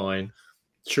be fine.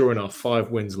 Sure enough, 5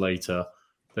 wins later,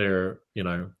 they're,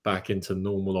 back into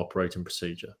normal operating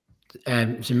procedure.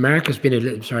 So Mark's been a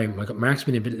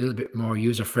little bit more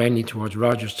user friendly towards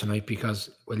Rodgers tonight because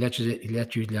we'll let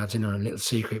you lads in on a little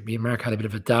secret. Me and Mark had a bit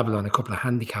of a dabble on a couple of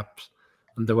handicaps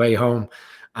on the way home,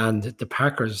 and the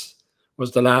Packers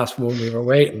was the last one we were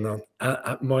waiting on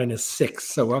at -6.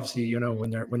 So obviously, when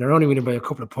they're only winning by a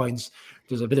couple of points,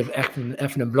 there's a bit of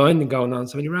effing and blinding going on.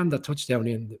 So when he ran that touchdown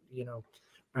in,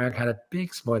 Mark had a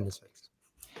big smile on his face.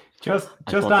 Just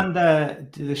on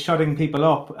the shutting people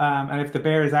up, and if the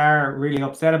Bears are really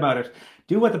upset about it,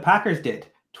 do what the Packers did.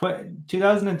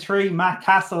 2003, Matt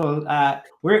Castle,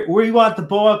 we want the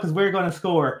ball because we're going to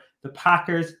score. The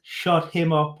Packers shut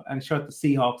him up and shut the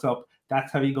Seahawks up.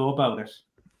 That's how you go about it.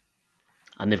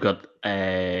 And they've got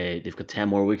 10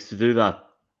 more weeks to do that.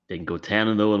 They can go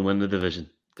 10-0 and win the division.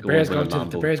 The Bears go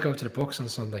to the Bucs on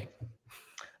Sunday.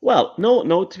 Well,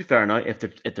 no. To be fair, now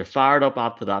if they're fired up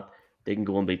after that, they can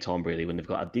go and beat Tom Brady when they've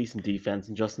got a decent defense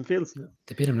in Justin Fields.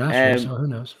 They beat him last year, so who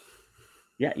knows?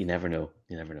 Yeah, you never know.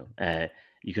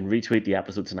 You can retweet the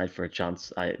episode tonight for a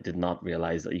chance. I did not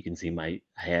realize that you can see my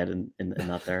head in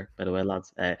that there, by the way,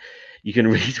 lads. You can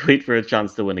retweet for a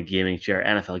chance to win a gaming chair,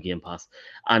 NFL Game Pass,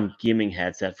 and gaming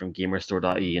headset from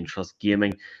gamerstore.ie and Trust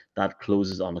Gaming. That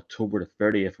closes on October the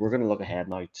 30th. We're going to look ahead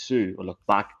now or look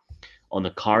back on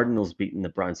the Cardinals beating the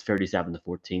Browns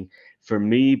 37-14. For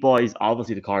me, boys,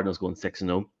 obviously the Cardinals going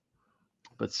 6-0.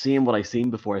 But seeing what I seen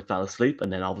before I fell asleep,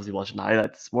 and then obviously watching the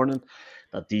highlights this morning,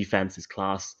 that defense is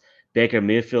class. Baker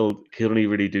Mayfield could only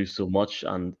really do so much,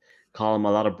 and Colin,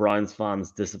 a lot of Browns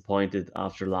fans disappointed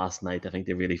after last night. I think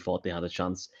they really thought they had a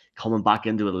chance coming back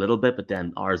into it a little bit, but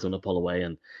then Arizona pull away,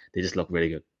 and they just look really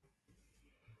good.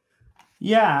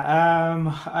 Yeah,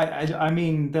 I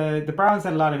mean the Browns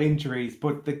had a lot of injuries,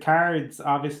 but the Cards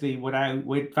obviously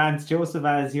with Vance Joseph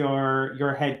as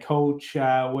your head coach,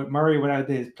 with Murray without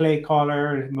his play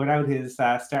caller, without his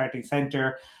starting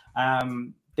center,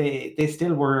 they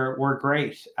still were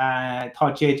great. I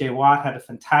thought JJ Watt had a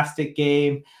fantastic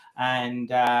game, and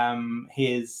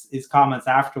his comments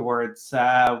afterwards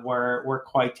were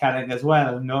quite telling as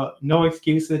well. No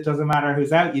excuses. It doesn't matter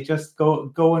who's out. You just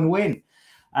go and win.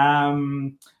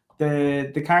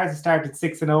 The Cards have started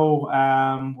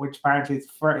 6-0, which apparently is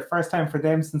first time for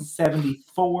them since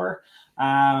 '74.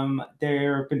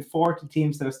 There have been 40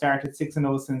 teams that have started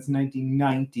 6-0 since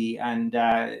 1990, and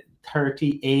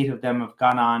 38 of them have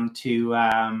gone on to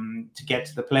get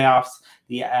to the playoffs.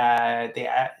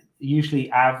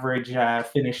 usually average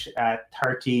finish at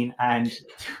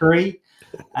 13-3.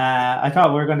 I thought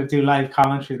we were going to do live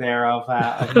commentary there of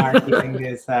Mark eating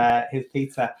his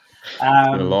pizza. It's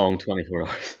been a long 24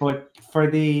 hours. But for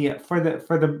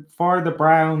the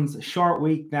Browns, short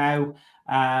week now.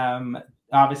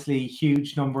 Obviously,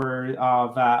 huge number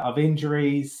of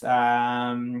injuries.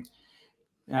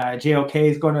 JOK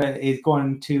is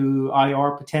going to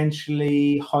IR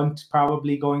potentially. Hunt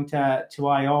probably going to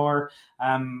IR.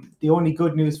 The only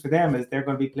good news for them is they're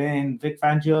going to be playing Vic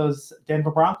Fangio's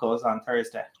Denver Broncos on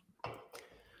Thursday.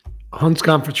 Hunt's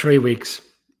gone for 3 weeks.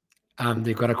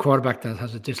 They've got a quarterback that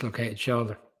has a dislocated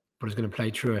shoulder, but is going to play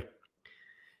through it.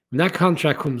 When that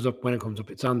contract comes up,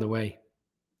 it's on the way.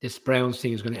 This Browns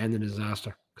thing is going to end in a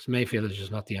disaster because Mayfield is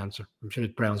just not the answer. I'm sure the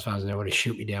Browns fans are going to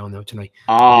shoot me down now tonight.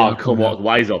 Oh, come on.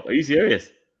 Wise up. Are you serious?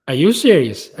 Are you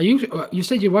serious? You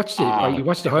said you watched it. You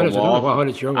watched the highlights. I don't know what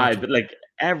highlights you're watching. But like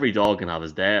every dog can have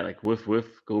his day. Like woof,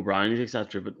 go Brownies,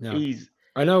 etc. But no. he's.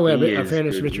 I know. In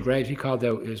fairness, Richard Graves, he called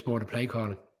out. It was more the play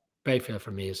calling. Bayfield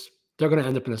for me is they're going to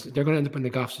end up in the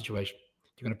Goff situation.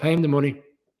 You're going to pay him the money.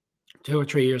 2 or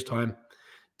 3 years time,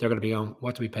 they're going to be on.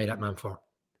 What do we pay that man for?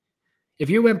 If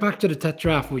you went back to the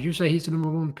draft, would you say he's the number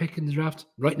 1 pick in the draft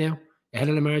right now, ahead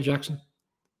of Lamar Jackson,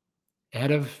 ahead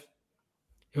of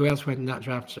who else went in that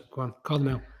draft? Go on, call them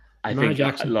out. Lamar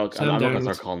Jackson. Look, I'm not going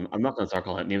to start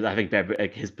calling names. I think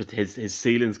his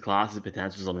ceiling's class, his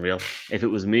potential is unreal. If it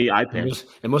was me, I'd pay him.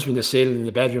 It must be the ceiling in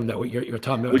the bedroom that you're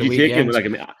talking about. Would you take him?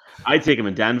 I'd take him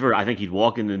in Denver. I think he'd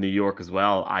walk into New York as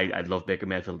well. I'd love Baker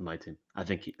Mayfield in my team. I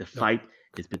think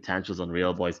his potential is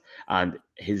unreal, boys. And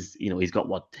he's got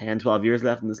what 10, 12 years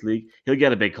left in this league. He'll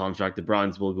get a big contract. The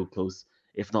Browns will go close,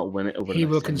 if not win it over. He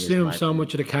will consume so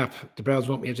much of the cap. The Browns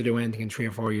won't be able to do anything in 3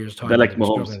 or 4 years' time. They're like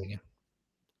Mahomes.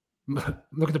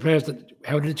 Look at the players.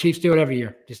 How did the Chiefs do it every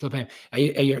year? They still pay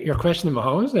him. You're questioning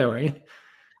Mahomes now, are you?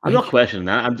 I'm not questioning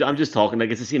that. I'm just talking like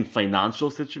it's the same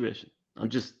financial situation.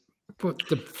 But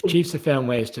the Chiefs have found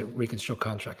ways to reconstruct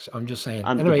contracts. I'm just saying.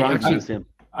 And anyway,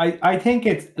 I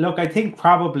think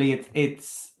probably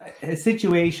it's a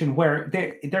situation where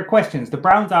there are questions. The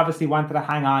Browns obviously wanted to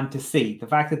hang on to see. The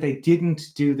fact that they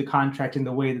didn't do the contract in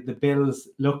the way that the Bills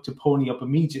looked to pony up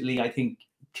immediately, I think,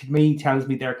 to me, tells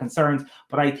me they're concerned.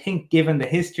 But I think given the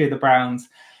history of the Browns,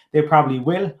 they probably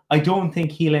will. I don't think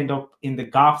he'll end up in the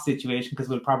Goff situation because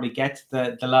we'll probably get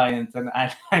to the Lions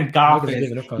and Goff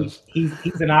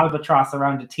he's an albatross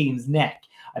around the team's neck.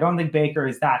 I don't think Baker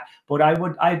is that, but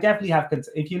I definitely have.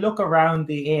 If you look around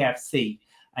the AFC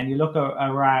and you look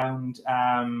around,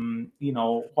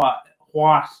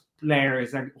 what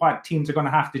players and what teams are going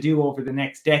to have to do over the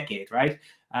next decade, right?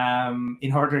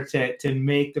 In order to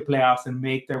make the playoffs and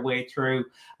make their way through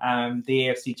the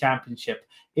AFC Championship,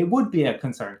 it would be a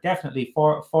concern, definitely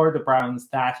for the Browns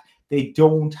that they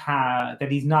don't have,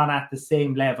 that he's not at the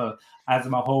same level as a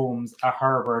Mahomes, a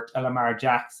Herbert, a Lamar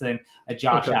Jackson, a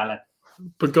Josh Allen.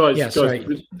 But guys,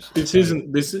 this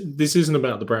isn't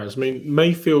about the Browns. I mean,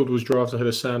 Mayfield was drafted ahead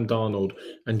of Sam Darnold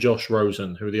and Josh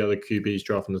Rosen, who are the other QBs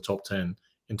drafted in the top 10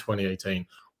 in 2018.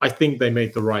 I think they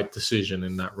made the right decision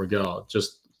in that regard.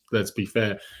 Just let's be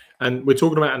fair. And we're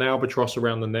talking about an albatross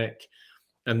around the neck,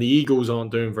 and the Eagles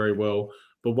aren't doing very well.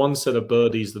 But one set of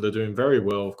birdies that are doing very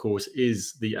well, of course,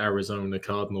 is the Arizona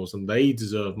Cardinals, and they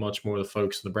deserve much more of the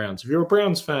focus of the Browns. If you're a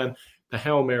Browns fan, the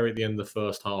Hail Mary at the end of the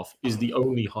first half is the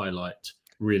only highlight,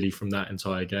 really, from that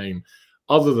entire game.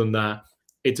 Other than that,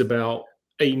 it's about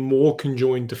a more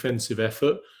conjoined defensive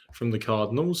effort from the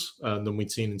Cardinals than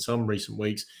we'd seen in some recent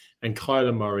weeks, and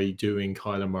Kyler Murray doing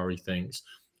Kyler Murray things.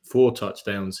 4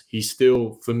 touchdowns. He's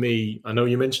still, for me, I know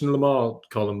you mentioned Lamar,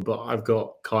 Colin, but I've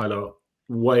got Kyler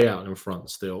way out in front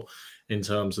still in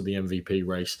terms of the MVP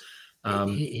race.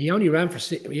 He only ran for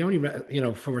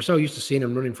we're so used to seeing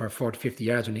him running for 40, 50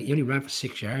 yards, and he only ran for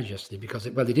 6 yards yesterday because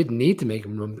they didn't need to make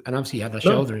him run, and obviously he had a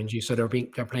shoulder injury, so they're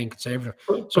playing conservative.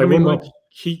 So I mean,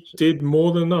 he did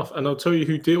more than enough, and I'll tell you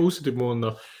who also did more than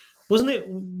enough. Wasn't it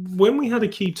when we had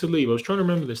Aqib Talib? I was trying to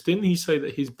remember this. Didn't he say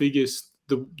that his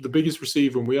the biggest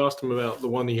receiver, and we asked him about the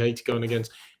one he hated going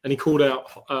against, and he called out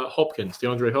Hopkins,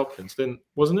 DeAndre Hopkins,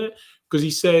 wasn't it? Because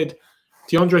he said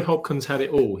DeAndre Hopkins had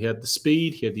it all. He had the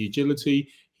speed, he had the agility,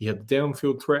 he had the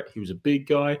downfield threat, he was a big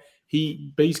guy.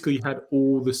 He basically had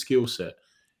all the skill set.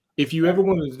 If you ever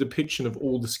wanted a depiction of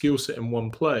all the skill set in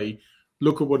one play,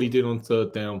 look at what he did on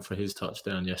 3rd down for his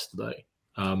touchdown yesterday.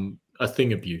 A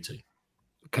thing of beauty.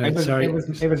 It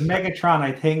was Megatron,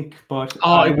 I think, but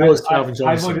it was Calvin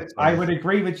Johnson. I would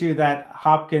agree with you that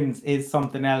Hopkins is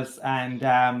something else. And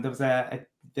there was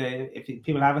if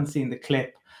people haven't seen the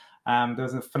clip There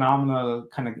was a phenomenal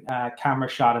kind of camera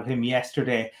shot of him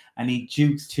yesterday, and he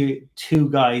jukes two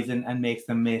guys and makes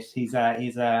them miss. He's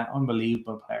a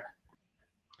unbelievable player.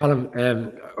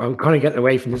 Colin, I'm kind of getting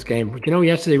away from this game, but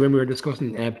yesterday when we were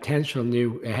discussing potential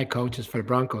new head coaches for the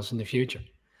Broncos in the future,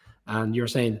 and you're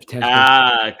saying potential.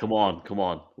 Come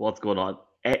on. What's going on?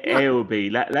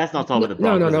 AOB. Let's not talk about the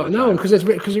Broncos. No, because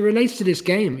it relates to this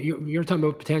game. You're talking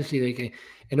about potentially like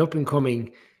an up and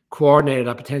coming coordinator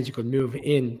that potentially could move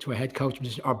into a head coaching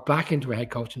position or back into a head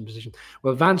coaching position.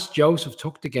 Well, Vance Joseph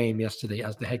took the game yesterday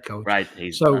as the head coach. Right.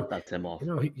 That's him off.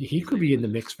 He could be in the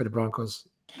mix for the Broncos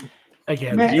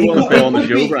again. Do you want to stay on the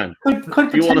show, Brian? Do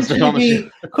you want to stay on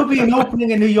the show? Could be an opening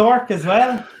in New York as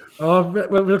well. Oh,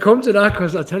 well, we'll come to that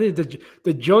because I tell you,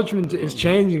 the judgment is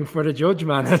changing for the judge,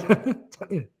 man. No,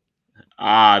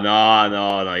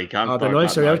 you can't. Oh, the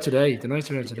nights are out today.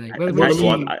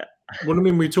 Well,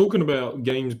 we're talking about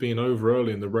games being over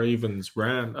early and the Ravens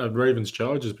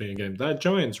Chargers being a game. That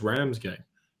Giants Rams game.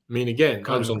 I mean, again,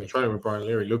 I was on the train with Brian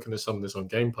Leary looking at some of this on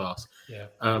Game Pass. Yeah.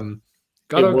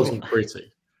 It wasn't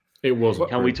pretty. It wasn't.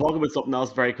 Can we talk about something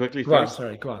else very quickly? Go on,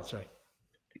 sorry.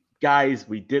 Guys,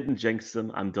 we didn't jinx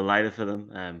them. I'm delighted for them.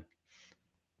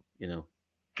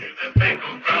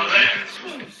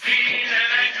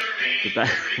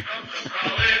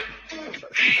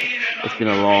 It's been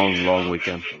a long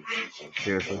weekend.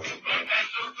 Seriously.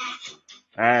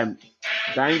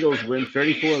 Bengals win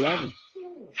 34-11.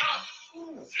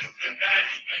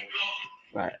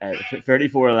 Right,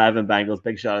 34-11 Bengals.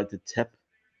 Big shout out to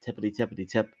Tippity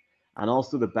Tip. And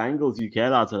also the Bengals UK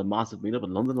lads had a massive meetup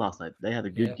in London last night. They had a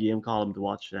good game column to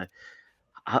watch.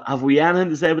 Have we anything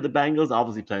to say about the Bengals?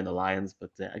 Obviously playing the Lions, but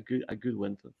a good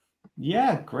win for them.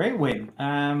 Yeah, great win.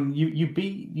 You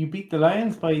beat the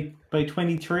Lions by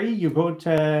 23. You go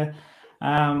to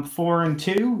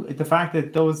 4-2. The fact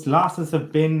that those losses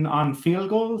have been on field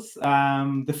goals,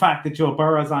 the fact that Joe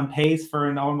Burrow's on pace for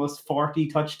an almost 40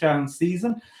 touchdown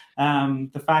season.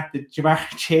 The fact that Jamar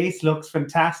Chase looks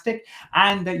fantastic,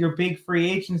 and that your big free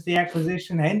agency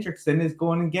acquisition Hendrickson is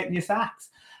going and getting you sacks.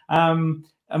 I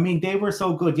mean, they were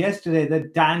so good yesterday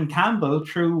that Dan Campbell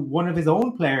threw one of his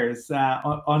own players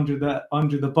under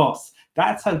the bus.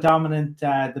 That's how dominant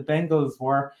the Bengals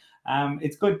were.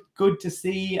 It's good to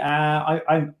see.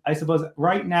 I suppose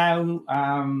right now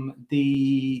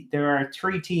there are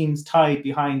three teams tied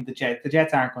behind the Jets. The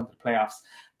Jets aren't going to the playoffs.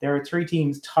 There are three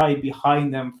teams tied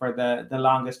behind them for the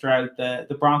longest route.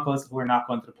 The Broncos, who are not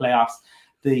going to the playoffs,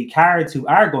 the Cards, who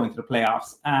are going to the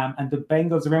playoffs, and the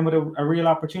Bengals are in with a real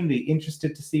opportunity.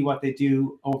 Interested to see what they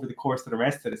do over the course of the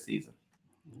rest of the season.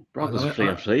 Broncos are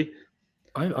 3-3.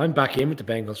 I'm back in with the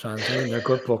Bengals fans. They're in their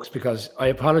good books because I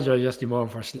apologise yesterday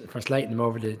morning for slating them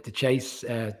over the Chase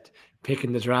pick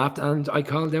in the draft, and I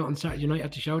called out on Saturday night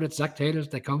at the show that Zach Taylor's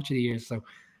the coach of the year. So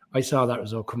I saw that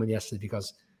result coming yesterday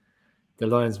because the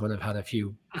Lions would have had a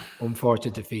few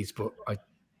unfortunate defeats, but I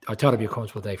thought it'd be a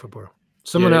comfortable day for Burrow.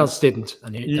 Someone else didn't.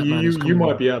 And you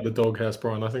might be at the doghouse,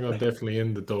 Brian. I think I'm definitely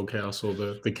in the doghouse or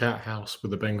the cat house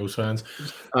with the Bengals fans.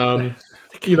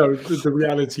 The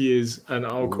reality is, and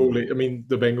I'll call it, I mean,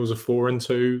 the Bengals are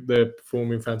 4-2. They're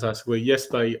performing fantastically.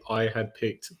 Yesterday, I had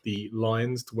picked the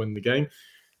Lions to win the game.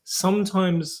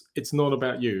 Sometimes it's not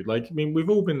about you. Like, I mean,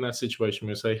 we've all been in that situation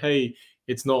where we say, hey,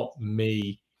 it's not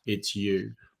me, it's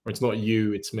you. Or it's not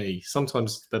you, it's me.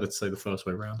 Sometimes better to say the first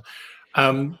way around.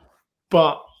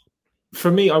 But for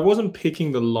me, I wasn't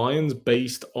picking the Lions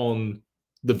based on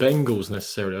the Bengals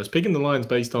necessarily. I was picking the Lions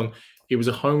based on it was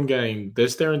a home game. They're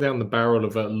staring down the barrel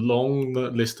of a long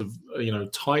list of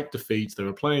tight defeats. They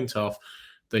were playing tough.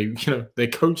 Their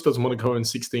coach doesn't want to go in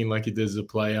 16 like he did as a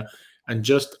player, and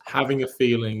just having a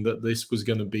feeling that this was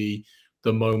going to be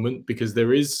the moment because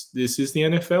this is the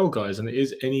NFL, guys, and it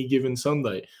is any given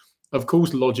Sunday. Of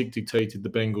course, logic dictated the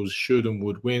Bengals should and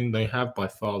would win. They have by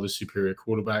far the superior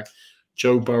quarterback.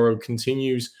 Joe Burrow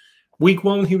continues. Week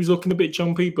 1, he was looking a bit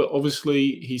jumpy, but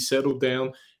obviously he settled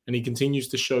down and he continues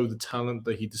to show the talent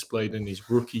that he displayed in his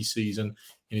rookie season,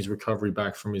 in his recovery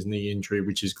back from his knee injury,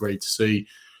 which is great to see.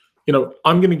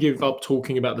 I'm going to give up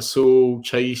talking about the Sewell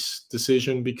Chase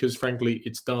decision because, frankly,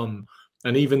 it's done.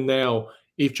 And even now,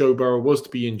 if Joe Burrow was to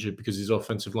be injured because his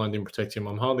offensive line didn't protect him,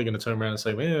 I'm hardly going to turn around and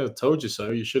say, well, I told you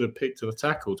so. You should have picked a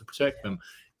tackle to protect them.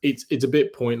 It's a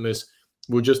bit pointless.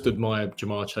 We'll just admire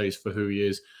Jamar Chase for who he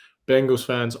is. Bengals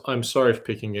fans, I'm sorry for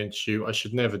picking against you. I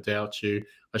should never doubt you.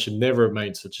 I should never have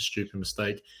made such a stupid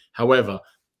mistake. However,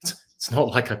 it's not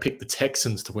like I picked the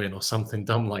Texans to win or something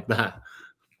dumb like that.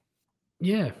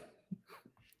 Yeah.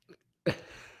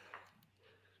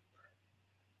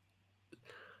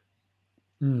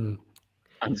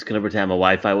 I'm just gonna pretend my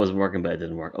Wi-Fi wasn't working, but it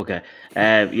didn't work. Okay.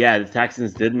 Yeah, the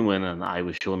Texans didn't win, and I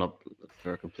was showing up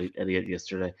for a complete idiot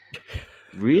yesterday.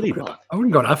 Really bad. I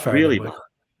wouldn't go that far. Really though, bad.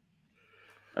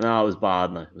 Mike. No, it was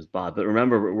bad. No, it was bad. But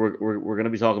remember, we're going to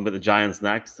be talking about the Giants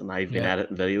next, and I've been Yeah.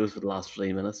 editing videos for the last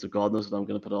 3 minutes, so God knows what I'm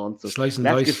going to put on. So Slice and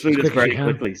let's dice get through as this quick as very you can.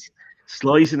 quickly.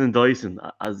 Slicing and dicing,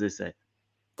 as they say.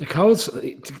 The Colts,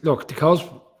 look, the Colts,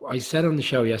 I said on the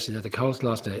show yesterday that the Colts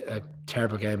lost a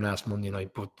terrible game last Monday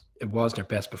night, but it was their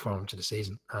best performance of the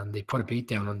season. And they put a beat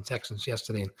down on the Texans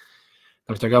yesterday. And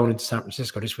look, they're going into San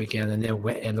Francisco this weekend, and now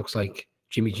it looks like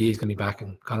Jimmy G is going to be back,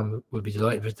 and Colin will be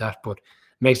delighted with that. But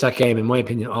makes that game, in my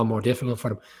opinion, all more difficult for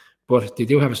them. But they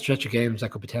do have a stretch of games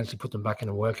that could potentially put them back in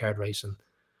a wildcard race. And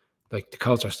like the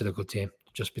Colts are still a good team,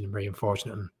 just been very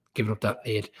unfortunate and giving up that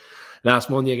lead last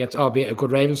Monday against, albeit a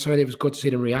good Ravens side. It was good to see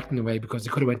them reacting the way, because they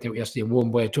could have went out yesterday and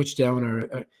won by a touchdown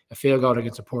or a field goal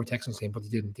against a poor Texans team, but they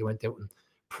didn't. They went out and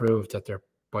proved that they're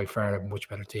by far a much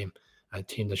better team, and a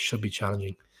team that should be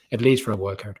challenging at least for a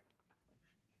wild card.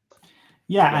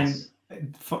 Yeah, Yes.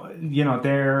 and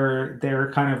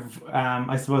their kind of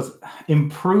I suppose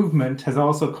improvement has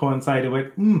also coincided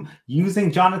with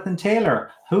using Jonathan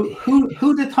Taylor.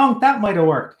 Who'd have thunk that might have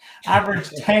worked?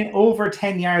 Averaged over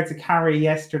 10 yards a carry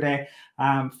yesterday.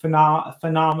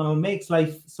 Phenomenal. Makes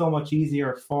life so much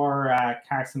easier for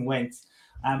Carson Wentz.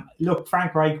 Look,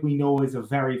 Frank Reich, we know, is a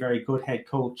very, very good head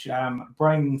coach.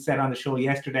 Brian said on the show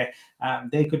yesterday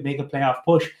they could make a playoff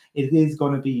push. It is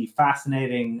going to be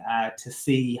fascinating to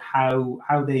see how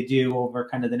they do over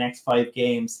kind of the next 5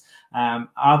 games.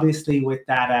 Obviously, with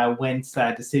that Wentz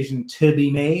decision to be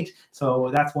made,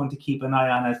 so that's one to keep an eye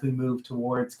on as we move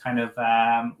towards kind of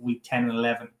week 10 and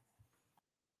 11.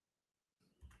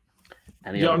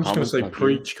 Any Yeah, other I'm just going to comments, say Matthew?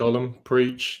 preach, Colin,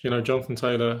 preach. Jonathan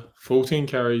Taylor, 14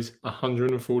 carries,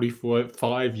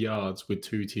 145 yards with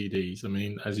 2 TDs. I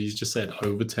mean, as he's just said,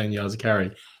 over 10 yards a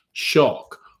carry.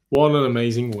 Shock. What an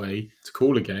amazing way to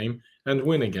call a game and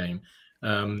win a game.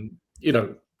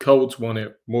 Colts won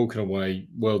it, walking away,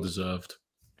 well-deserved.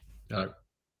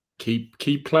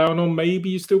 Keep plowing on. Maybe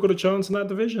you still got a chance in that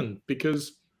division,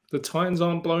 because the Titans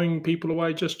aren't blowing people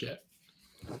away just yet.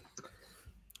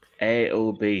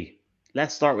 AOB.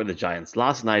 Let's start with the Giants.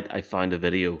 Last night, I found a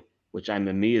video, which I'm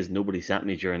amazed nobody sent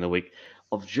me during the week,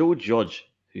 of Joe Judge,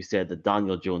 who said that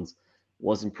Daniel Jones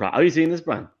wasn't Are you seeing this,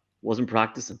 Brian? Wasn't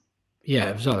practicing. Yeah,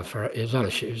 it was all a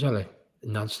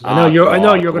nonsense. I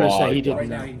know you're going to say he didn't. Right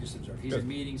now, he can just observe. He's in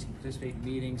meetings, he can participate in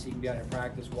meetings, he can be out at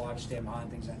practice, watch, stay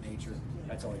behind, things of that nature.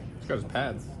 That's all he can do. He's got his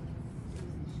pads.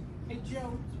 Hey,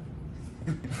 Joe.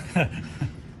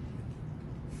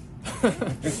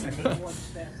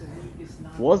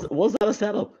 Was that a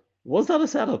setup? Was that a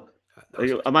setup?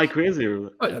 Am I crazy?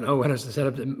 I don't know whether it's a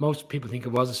setup. Most people think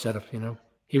it was a setup.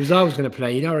 He was always going to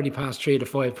play. He'd already passed 3 to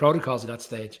 5 protocols at that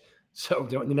stage. So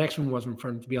the next one wasn't for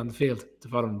him to be on the field the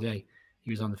following day. He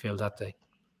was on the field that day.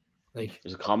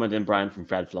 There's a comment in, Brian, from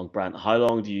Fred Flunk. Brian, how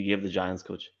long do you give the Giants,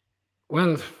 coach?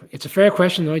 Well, it's a fair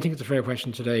question. I think it's a fair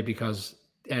question today, because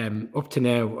up to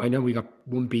now, I know we got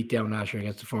one beat down last year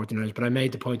against the 49ers, but I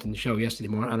made the point in the show yesterday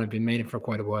morning, and I've been making it for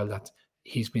quite a while, that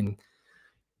he's been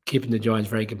keeping the Giants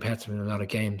very competitive in a lot of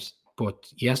games.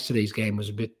 But yesterday's game was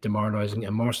a bit demoralising,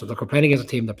 and more so, look, we're playing against a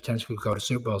team that potentially could go to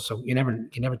Super Bowl, so you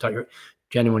never thought you're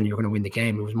genuinely going to win the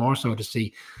game. It was more so to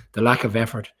see the lack of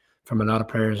effort from a lot of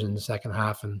players in the second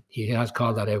half, and he has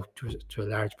called that out to a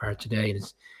large part today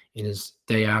in his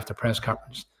day after press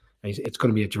conference. It's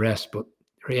going to be addressed, but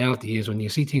the reality is, when you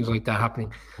see things like that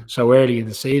happening so early in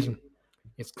the season,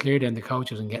 it's clear then the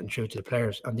coaches and getting through to the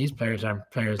players. And these players aren't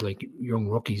players like young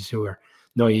rookies who are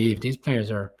naive. These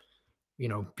players are,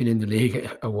 been in the league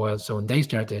a while. So when they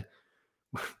start to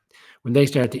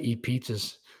eat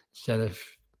pizzas instead of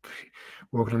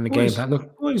working on the game plan,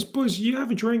 look, boys, you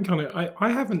have a drink on it. I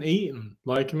haven't eaten.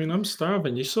 I'm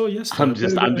starving. You saw yesterday.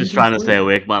 I'm just trying to stay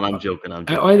awake, man. I'm joking.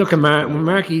 I look at Mark. When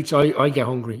Mark eats, I get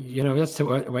hungry. That's the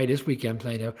way this weekend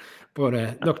played out. But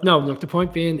look. The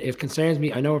point being, it concerns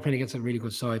me. I know we're playing against a really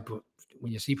good side, but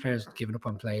when you see players giving up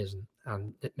on plays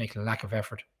and making a lack of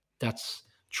effort, that's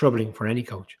troubling for any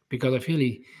coach, because I feel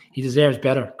he deserves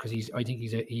better, because I think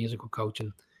he is a good coach,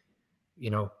 and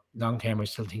long term I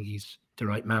still think he's the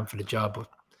right man for the job. But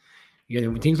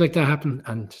when things like that happen,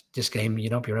 and this game, you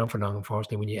don't be around for long,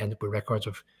 unfortunately, when you end up with records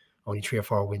of only 3 or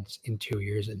 4 wins in 2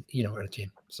 years, and at a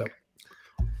team. So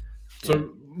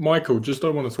Michael, just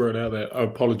don't want to throw it out there. I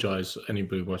apologise,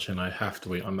 anybody watching. I have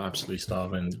to eat. I'm absolutely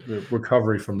starving. The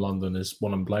recovery from London is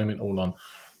what I'm blaming it all on.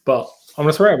 But I'm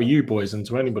going to throw it out with you boys, and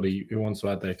to anybody who wants to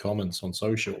add their comments on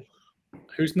social.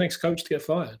 Who's the next coach to get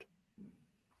fired?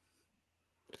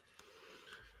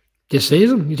 This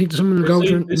season, you think someone will go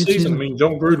during This season, I mid-season? mean,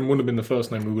 John Gruden would have been the first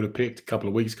name we would have picked a couple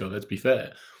of weeks ago. Let's be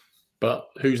fair. But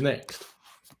who's next?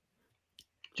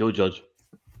 Joe Judge.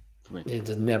 For me. It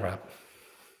never happen.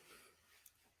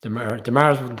 The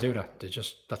Mars wouldn't do that.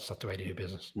 That's not the way they do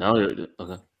business. No, okay.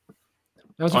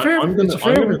 No, it's a fair. I'm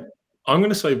going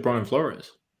to say Brian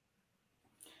Flores.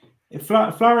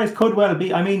 Flores could well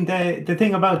be. I mean, the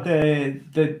thing about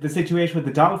the situation with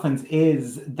the Dolphins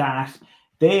is that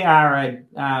they are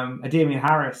a Damian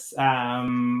Harris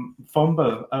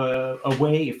fumble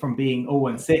away from being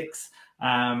 0-6,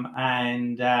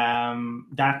 and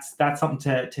that's something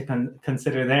to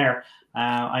consider there.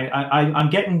 I'm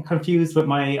getting confused with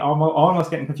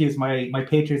almost getting confused with my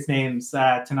Patriots names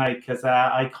tonight, because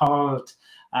I called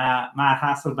Matt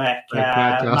Hasselbeck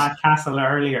Matt Castle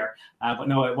earlier, but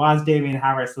no, it was Damian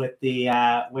Harris with the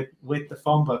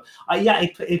fumble.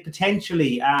 It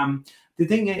potentially. The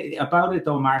thing about it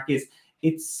though, Mark, is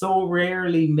it so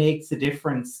rarely makes a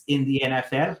difference in the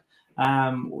NFL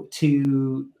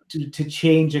to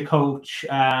change a coach,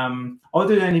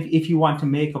 other than if you want to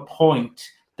make a point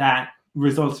that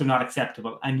results are not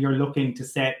acceptable and you're looking to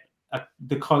set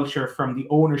the culture from the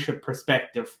ownership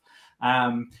perspective.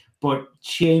 But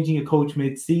changing a coach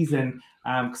mid-season,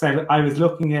 because I was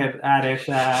looking at it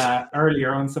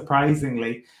earlier,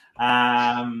 unsurprisingly,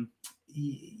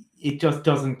 it just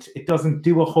doesn't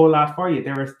do a whole lot for you.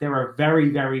 There are very,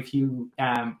 very few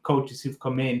coaches who've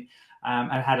come in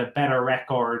and had a better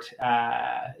record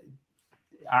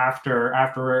after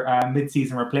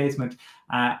mid-season replacement,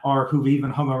 or who've even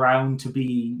hung around to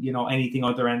be anything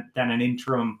other than an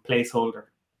interim placeholder.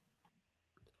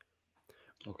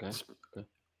 Okay.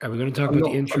 Are we going to talk about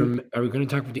the interim? Are we going to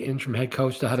talk about the interim head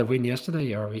coach that had a win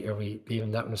yesterday, or are we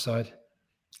leaving that one aside?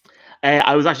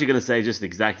 I was actually going to say just an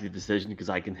executive decision, because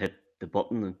I can hit the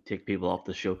button and take people off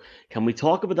the show. Can we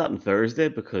talk about that on Thursday?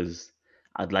 Because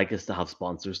I'd like us to have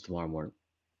sponsors tomorrow morning.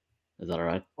 Is that all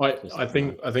right? I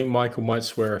think Michael might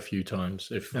swear a few times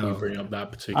if we bring up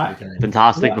that particular game.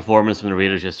 Fantastic performance from the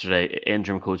Raiders yesterday.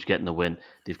 Interim coach getting the win.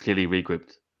 They've clearly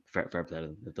regrouped. Fair play to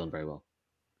them. They've done very well.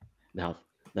 They have.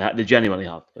 They genuinely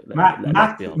have.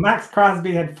 Max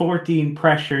Crosby had 14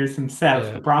 pressures himself.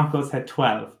 Yeah. The Broncos had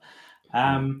 12.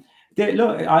 I'm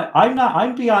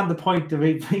beyond the point of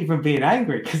even being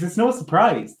angry, because it's no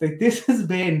surprise. Like, this has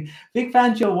been Vic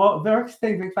Fangio. The first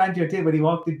thing Vic Fangio did when he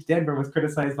walked into Denver was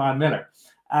criticize Von Miller,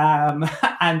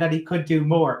 and that he could do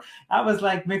more. That was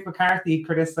like Mick McCarthy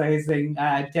criticizing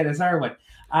Dennis Irwin.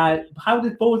 How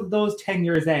did both of those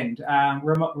tenures end?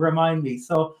 Remind me.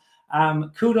 So.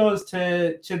 Kudos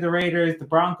to the Raiders, the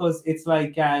Broncos. It's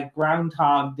like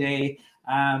Groundhog Day.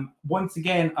 Once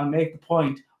again, I'll make the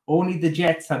point. Only the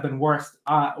Jets have been worse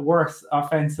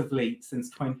offensively since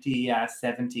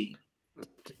 2017.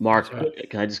 Mark,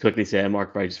 can I just quickly say,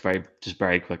 Mark,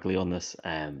 very quickly on this?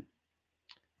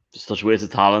 Just such a waste of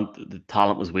talent. The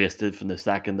talent was wasted from the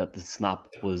second that the snap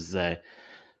was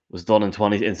done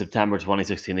in September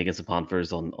 2016 against the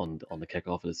Panthers on the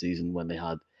kickoff of the season, when they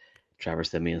had Trevor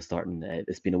Siemian starting.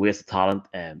 It's been a waste of talent.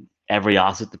 Every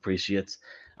asset depreciates,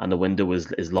 and the window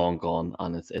is long gone,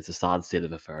 and it's a sad state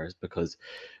of affairs, because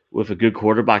with a good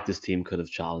quarterback, this team could have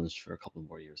challenged for a couple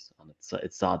more years, and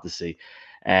it's sad to see.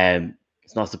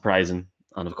 It's not surprising,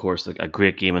 and of course, a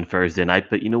great game on Thursday night.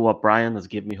 But you know what, Brian has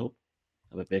given me hope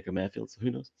about Baker Mayfield. So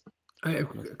who knows? I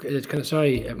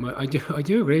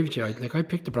do agree with you. I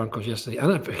picked the Broncos yesterday,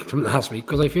 and I picked them last week,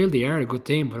 because I feel they are a good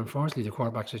team, but unfortunately the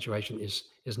quarterback situation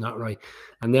is not right.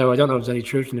 And now I don't know if there's any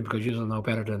truth in it, because you don't know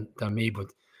better than me,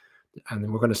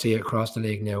 and we're going to see it across the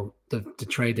league now. The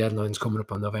trade deadline's coming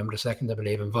up on November 2nd, I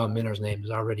believe, and Von Miller's name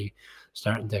is already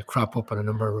starting to crop up on a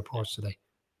number of reports today.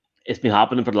 It's been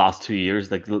happening for the last 2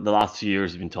 years. Like the last 2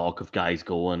 years, there's been talk of guys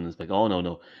going. It's like, oh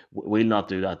no, we'll not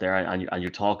do that there. And you're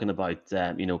talking about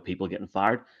people getting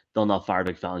fired. They'll not fire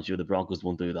Big Fangio. The Broncos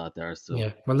won't do that there. So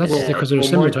yeah, well, that's because they're a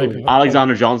similar type.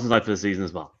 Alexander Johnson's out for the season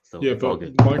as well. So yeah, but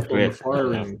Michael, on the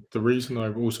firing, the reason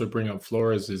I also bring up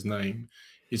Flores' name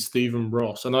is Stephen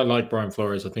Ross, and I like Brian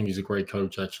Flores. I think he's a great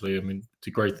coach. Actually, I mean,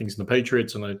 did great things in the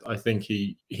Patriots, and I think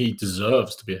he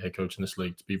deserves to be a head coach in this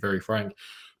league. To be very frank.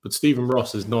 But Stephen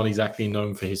Ross is not exactly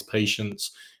known for his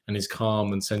patience and his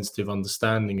calm and sensitive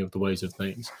understanding of the ways of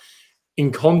things.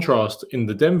 In contrast, in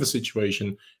the Denver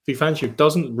situation, Vic Fangio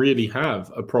doesn't really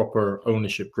have a proper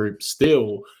ownership group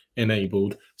still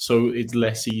enabled, so it's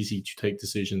less easy to take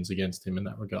decisions against him in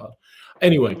that regard.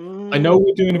 Anyway, I know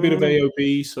we're doing a bit of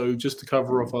AOB, so just to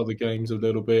cover off other games a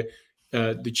little bit,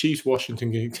 the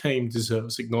Chiefs-Washington game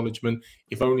deserves acknowledgement,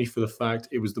 if only for the fact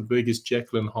it was the biggest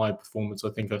Jekyll and Hyde performance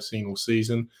I think I've seen all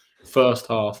season. First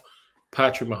half,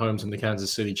 Patrick Mahomes and the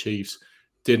Kansas City Chiefs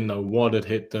didn't know what had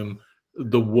hit them.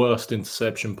 The worst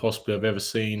interception possibly I've ever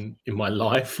seen in my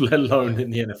life, let alone in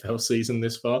the NFL season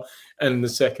this far. And in the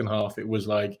second half, it was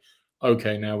like,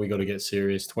 okay, now we got to get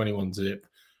serious. 21-zip,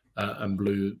 and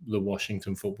blew the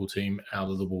Washington football team out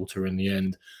of the water in the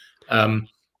end.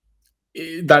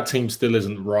 That team still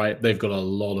isn't right. They've got a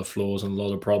lot of flaws and a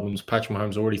lot of problems. Patrick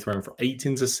Mahomes already thrown for 8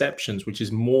 interceptions, which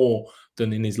is more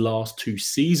than in his last 2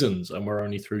 seasons, and we're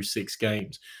only through 6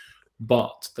 games.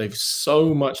 But they've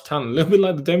so much talent. A little bit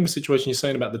like the Denver situation you're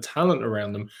saying about the talent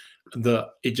around them, that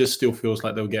it just still feels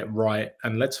like they'll get right.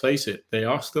 And let's face it, they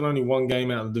are still only 1 game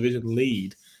out of the division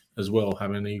lead as well,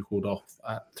 having equaled off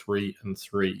at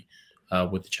 3-3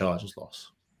 with the Chargers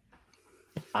loss.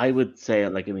 I would say,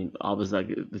 like, I mean, obviously,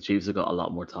 like, the Chiefs have got a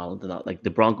lot more talent than that. Like, the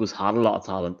Broncos had a lot of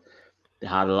talent. They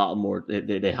had a lot more.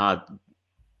 They had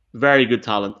very good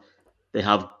talent. They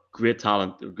have great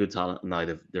talent or good talent, and now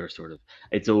they're sort of,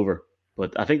 it's over.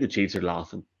 But I think the Chiefs are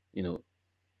laughing. You know,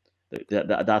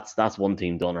 that's one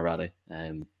team done already.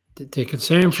 The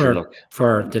concern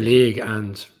for the league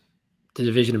and the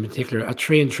division in particular, at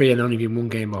 3-3 and only being 1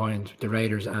 game behind the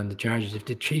Raiders and the Chargers, if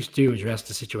the Chiefs do address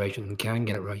the situation and can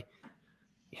get it right,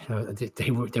 you know, they're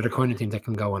the kind of team that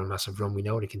can go on a massive run. We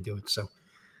know they can do it. So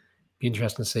be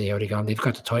interesting to see how they go. They've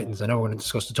got the Titans. I know we're going to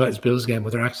discuss the Titans-Bills game,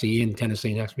 but they're actually in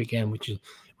Tennessee next weekend, which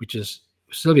is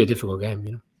still be a difficult game,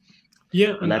 you know.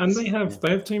 Yeah, and they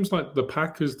have teams like the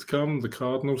Packers to come, the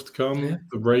Cardinals to come,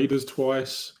 the Raiders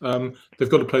twice. They've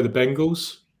got to play the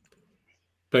Bengals.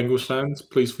 Bengals fans,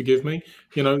 please forgive me.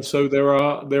 You know, so there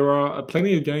are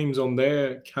plenty of games on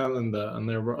their calendar and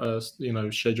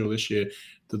their schedule this year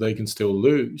that they can still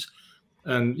lose.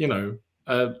 And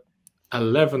 11-6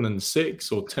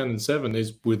 or 10-7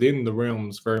 is within the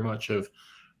realms very much of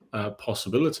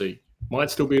possibility. Might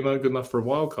still be not good enough for a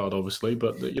wild card, obviously,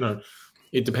 but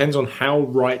it depends on how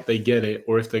right they get it,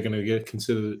 or if they're going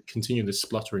to continue this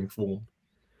spluttering form.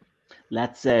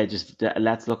 Let's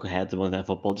look ahead to Monday Night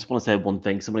Football. Just want to say one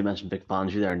thing. Somebody mentioned Vic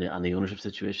Fangio there and the ownership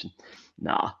situation.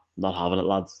 Nah, not having it,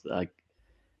 lads. Like,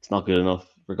 it's not good enough.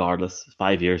 Regardless,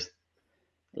 5 years.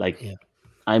 Like,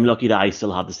 I'm lucky that I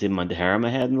still have the same amount of hair on my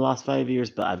head in the last 5 years,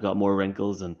 but I've got more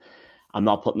wrinkles and I'm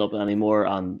not putting up anymore.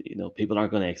 And people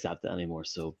aren't going to accept it anymore.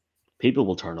 So people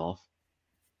will turn off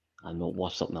and will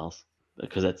watch something else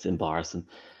because it's embarrassing.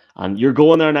 And you're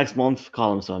going there next month,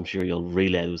 Colin, so I'm sure you'll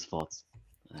relay those thoughts.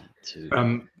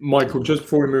 Michael, just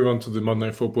before we move on to the Monday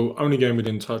Night Football, only game we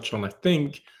didn't touch on, I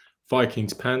think,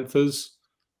 Vikings-Panthers,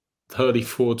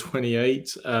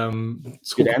 34-28.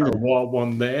 Talk about what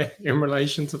won there in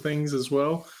relation to things as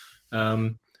well.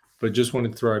 But just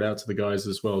wanted to throw it out to the guys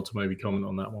as well to maybe comment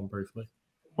on that one briefly.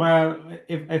 Well,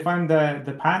 if I'm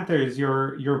the Panthers,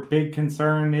 your big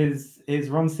concern is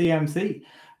Run CMC.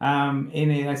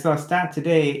 I saw a stat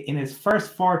today, in his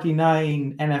first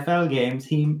 49 NFL games,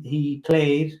 he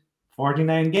played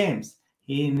 49 games.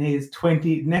 In his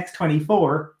next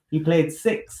 24, he played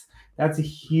 6. That's a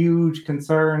huge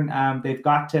concern. They've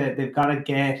got to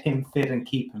get him fit and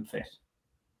keep him fit.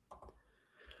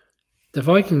 The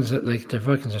Vikings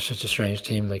are such a strange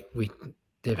team.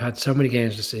 They've had so many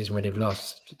games this season where they've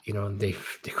lost, and they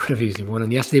could have easily won.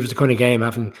 And yesterday was the kind of game,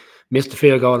 having missed the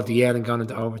field goal at the end and gone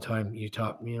into overtime, you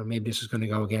thought, maybe this was going to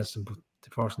go against them, but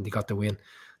fortunately they got the win.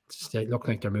 They look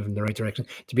like they're moving in the right direction.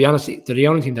 To be honest, they're the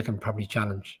only team that can probably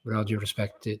challenge, with all due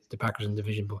respect, the Packers in the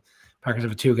division. But Packers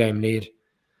have a 2-game lead.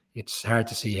 It's hard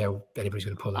to see how anybody's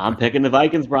going to pull that. I'm picking the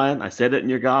Vikings, Brian. I said it in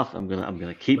your gaff. I'm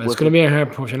gonna keep. Well, it's going to be a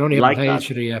hard push. I know they haven't played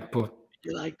each other yet, but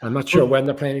I'm not sure when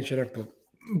they're playing each other. But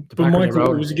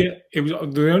Michael, it was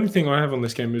the only thing I have on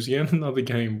this game was again another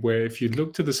game where if you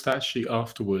looked at the stat sheet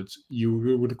afterwards,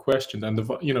 you would have questioned,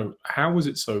 and how was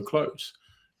it so close?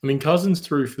 I mean, Cousins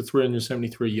threw for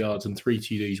 373 yards and 3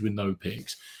 TDs with no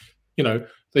picks.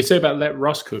 They say about let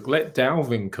Russ cook, let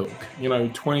Dalvin cook.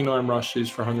 29 rushes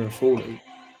for 140.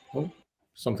 Oh,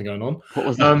 something going on. What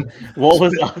was that? What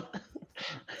was that?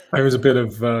 There was a bit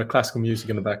of classical music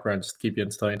in the background just to keep you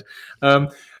entertained.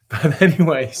 But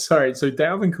anyway, sorry. So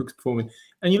Dalvin Cook's performing,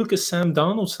 and you look at Sam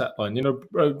Darnold's stat line.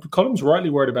 Colin's rightly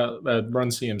worried about Run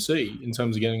CMC in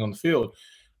terms of getting on the field.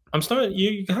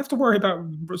 You have to worry about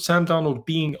Sam Darnold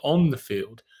being on the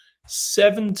field.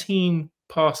 17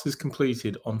 passes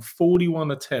completed on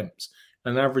 41 attempts,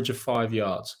 an average of 5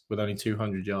 yards with only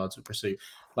 200 yards of received.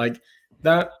 Like,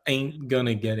 that ain't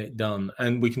gonna get it done.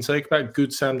 And we can say about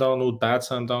good Sam Darnold, bad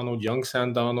Sam Darnold, young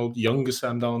Sam Darnold, younger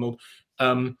Sam Darnold.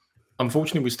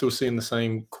 Unfortunately, we're still seeing the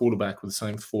same quarterback with the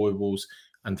same foibles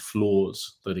and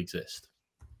flaws that exist.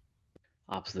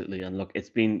 Absolutely. And look, it's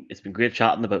been great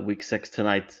chatting about week 6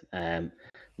 tonight.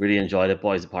 Really enjoyed it,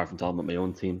 boys, apart from talking about my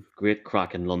own team. Great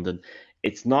crack in London.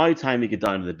 It's now time to get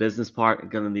down to the business part. I'm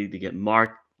going to need to get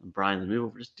Mark and Brian to move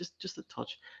over just a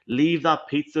touch. Leave that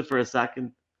pizza for a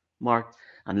second, Mark,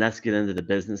 and let's get into the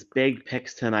business. Big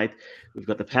picks tonight. We've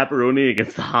got the pepperoni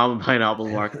against the ham and pineapple,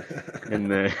 Mark. in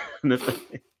the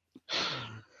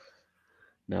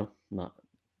No.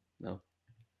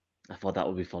 I thought that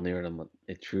would be funnier than what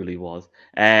it truly was.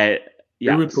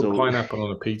 Who would put pineapple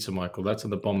on a pizza, Michael? That's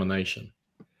an abomination.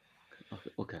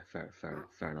 Okay, fair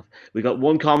enough. We got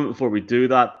one comment before we do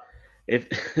that. If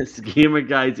Gamer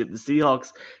Guides, if the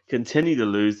Seahawks continue to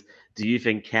lose, do you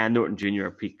think Ken Norton Jr.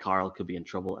 or Pete Carroll could be in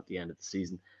trouble at the end of the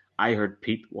season? I heard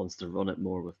Pete wants to run it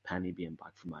more with Penny being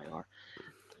back from IR.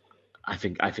 I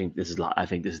think this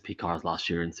is Pete Carroll's last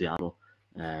year in Seattle.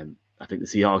 I think the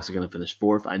Seahawks are going to finish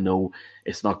 4th. I know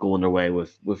it's not going their way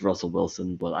with Russell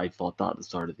Wilson, but I thought that at the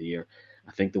start of the year.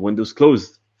 I think the window's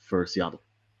closed for Seattle.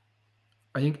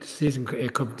 I think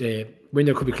the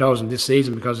window could be closing this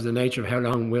season because of the nature of how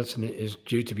long Wilson is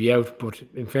due to be out. But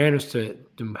in fairness to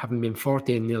them having been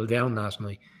 14-0 down last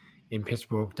night in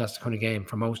Pittsburgh, that's the kind of game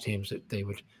for most teams that they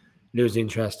would lose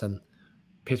interest and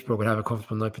Pittsburgh would have a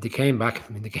comfortable night. But they came back.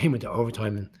 I mean, the game went to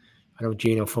overtime, and I know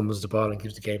Geno fumbles the ball and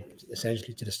gives the game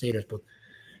essentially to the Steelers. But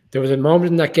there was a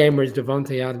moment in that game where Jamal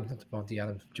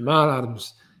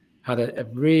Adams had a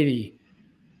really,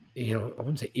 I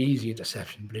wouldn't say easy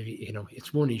interception, but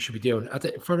it's one he should be doing.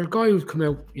 For a guy who's come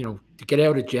out, to get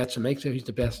out of Jets and make sure he's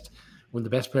one of the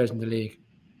best players in the league,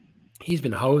 he's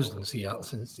been hosed in Seattle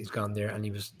since he's gone there, and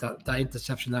he was that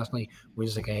interception last night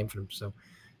wins the game for him. So,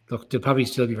 look, they'll probably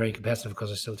still be very competitive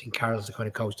because I still think Carroll's the kind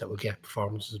of coach that will get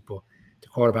performances, but the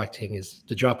quarterback thing is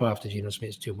the drop off to Geno Smith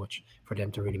is too much for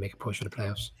them to really make a push for the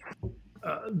playoffs.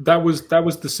 That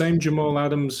was the same Jamal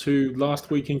Adams who last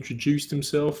week introduced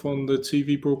himself on the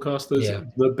TV broadcast as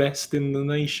the best in the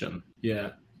nation.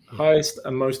 Yeah. Highest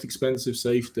and most expensive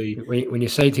safety. When you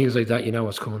say things like that, you know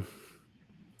what's coming.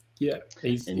 Yeah,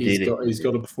 he's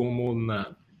got to perform more than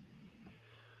that.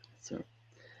 So,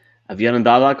 have you had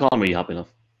that call? Or are you happy enough?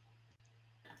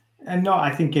 And no,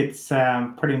 I think it's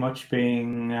pretty much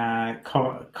being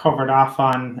covered off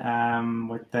on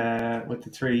with the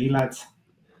 3 lads.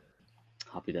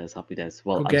 Happy days.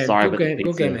 Well, good I'm sorry about the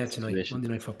pizza game ahead tonight, situation. Monday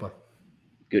Night Football.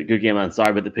 Good game, man.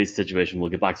 Sorry about the pizza situation. We'll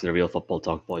get back to the real football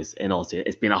talk, boys. In all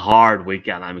seriousness, it's been a hard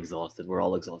weekend. I'm exhausted. We're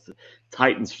all exhausted.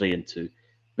 Titans 3-2,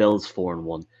 Bills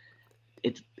 4-1.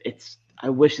 It's. I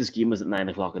wish this game was at 9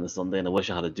 o'clock on a Sunday, and I wish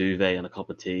I had a duvet and a cup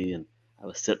of tea, and I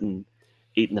was sitting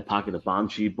eating a packet of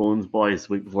Banshee bones, boys,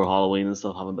 week before Halloween and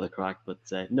stuff, having a bit of crack. But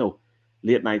no,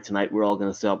 late night tonight. We're all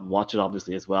going to stay up and watch it,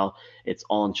 obviously, as well. It's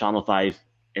on Channel 5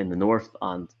 in the north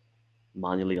and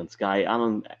manually on Sky and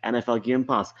on NFL Game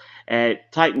Pass.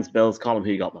 Titans, Bills, Colin,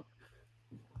 who you got, man?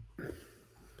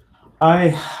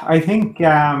 I think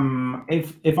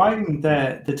if I'm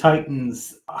the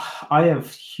Titans, I have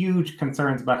huge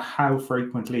concerns about how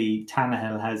frequently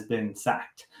Tannehill has been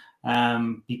sacked.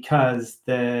 Because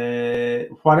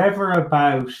whatever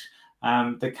about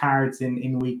the cards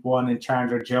in week 1 and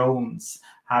Chandler Jones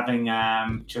having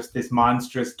just this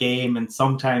monstrous game, and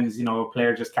sometimes a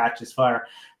player just catches fire.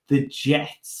 The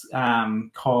Jets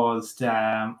caused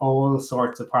all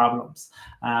sorts of problems,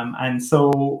 and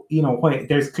so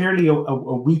there's clearly a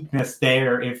weakness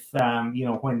there. If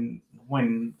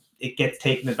when it gets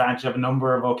taken advantage of a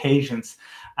number of occasions.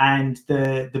 And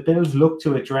the Bills look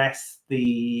to address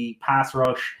the pass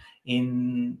rush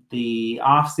in the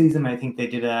offseason. I think they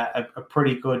did a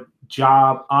pretty good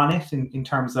job on it in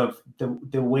terms of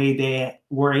the way they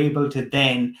were able to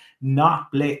then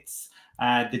not blitz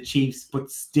the Chiefs, but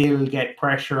still get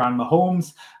pressure on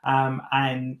Mahomes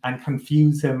and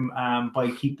confuse him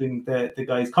by keeping the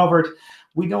guys covered.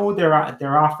 We know their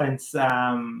offense,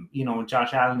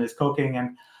 Josh Allen is cooking,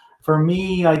 and for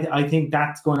me, I think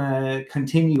that's going to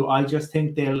continue. I just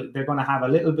think they're going to have a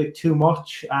little bit too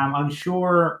much. I'm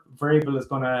sure Vrabel is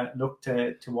going to look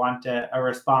to want a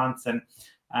response,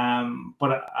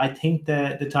 but I think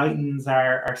the Titans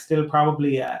are still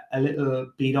probably a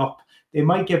little beat up. They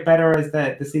might get better as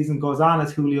the season goes on,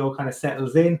 as Julio kind of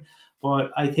settles in. But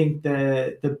I think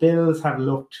the Bills have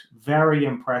looked very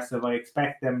impressive. I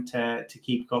expect them to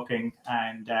keep cooking,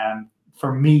 and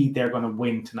for me, they're going to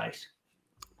win tonight.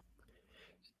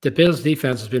 The Bills'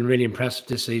 defense has been really impressive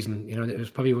this season. It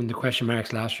was probably one of the question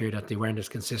marks last year that they weren't as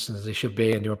consistent as they should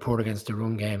be, and they were poor against the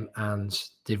run game, and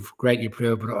they've greatly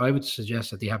improved. But I would suggest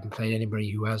that they haven't played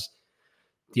anybody who has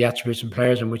the attributes and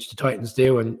players in which the Titans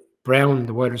do. And Brown,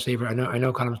 the wide receiver, I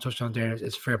know Colin's touched on there.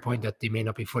 It's a fair point that they may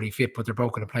not be fully fit, but they're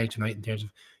both going to play tonight in terms of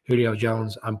Julio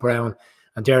Jones and Brown,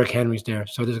 and Derrick Henry's there.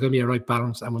 So there's going to be a right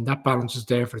balance, and when that balance is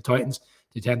there for the Titans,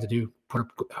 they tend to put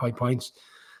up high points.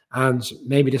 And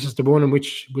maybe this is the one in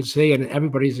which we'll see, and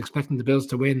everybody's expecting the Bills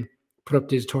to win, put up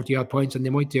these 30-odd points, and they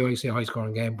might do, I say, a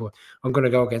high-scoring game, but I'm going to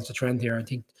go against the trend here. I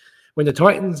think when the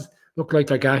Titans look like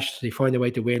they're gashed, they find a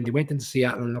way to win. They went into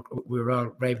Seattle and look, we were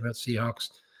all raving about Seahawks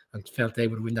and felt they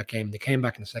would win that game. They came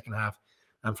back in the second half.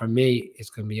 And for me, it's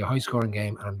going to be a high-scoring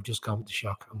game, and I'm just going with the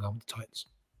shock. I'm going with the Titans.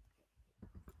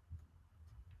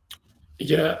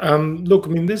 Yeah, look, I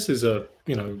mean, this is a,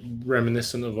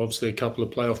 reminiscent of obviously a couple of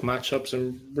playoff matchups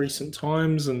in recent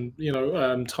times, and,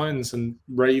 Titans and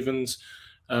Ravens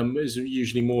is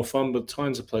usually more fun, but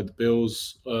Titans have played the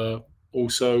Bills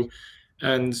also,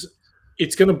 and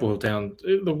it's going to boil down,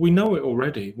 we know it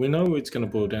already, we know it's going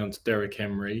to boil down to Derrick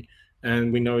Henry,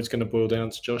 and we know it's going to boil down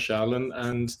to Josh Allen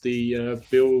and the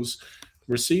Bills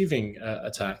receiving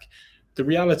attack. The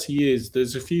reality is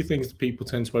there's a few things that people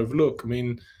tend to overlook. I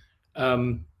mean,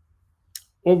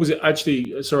 what was it?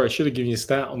 Actually, sorry, I should have given you a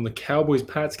stat on the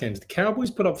Cowboys-Pats games. The Cowboys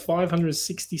put up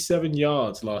 567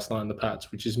 yards last night in the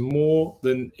Pats, which is more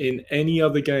than in any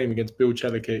other game against Bill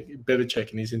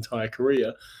Belichick in his entire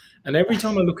career. And every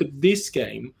time I look at this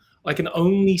game, I can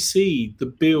only see the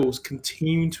Bills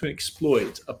continuing to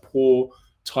exploit a poor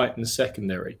Titans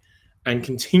secondary and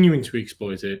continuing to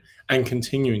exploit it and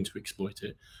continuing to exploit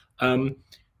it. I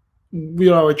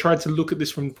tried to look at this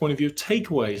from the point of view of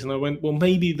takeaways, and I went, well,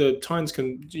 maybe the Titans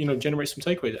can, generate some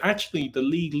takeaways. Actually, the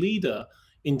league leader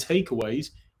in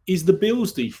takeaways is the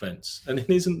Bills defense, and it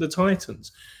isn't the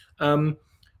Titans.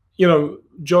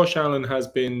 Josh Allen has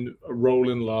been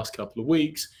rolling the last couple of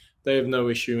weeks. They have no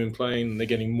issue in playing, and they're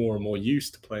getting more and more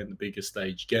used to playing the bigger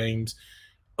stage games.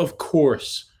 Of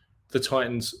course, the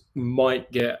Titans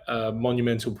might get a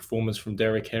monumental performance from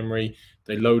Derrick Henry.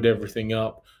 They load everything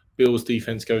up. Bills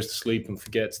defense goes to sleep and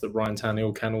forgets that Ryan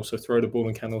Tannehill can also throw the ball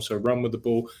and can also run with the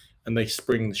ball, and they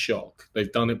spring the shock.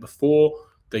 They've done it before.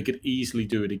 They could easily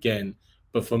do it again.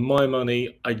 But for my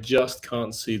money, I just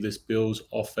can't see this Bills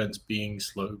offense being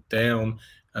slowed down,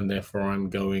 and therefore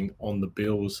I'm going on the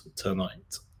Bills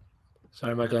tonight.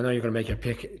 Sorry, Michael, I know you're going to make your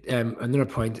pick. Another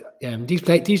point,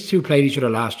 these two played each other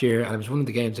last year, and it was one of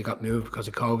the games that got moved because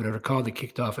of COVID. I recall they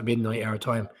kicked off at midnight our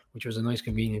time, which was a nice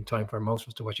convenient time for most of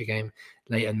us to watch a game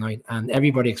late at night. And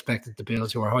everybody expected the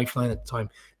Bills, who were high flying at the time,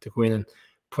 to go in and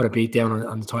put a beat down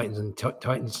on the Titans. And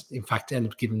Titans, in fact,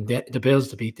 ended up giving the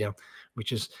Bills the beat down,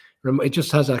 which is, it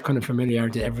just has that kind of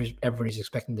familiarity. Everybody's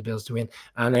expecting the Bills to win.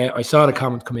 And I saw the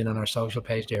comment come in on our social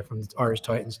page there from the Irish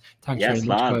Titans. Thanks very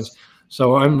much, guys.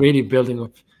 So I'm really building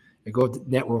up a good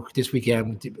network this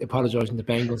weekend, apologising to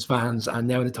Bengals fans and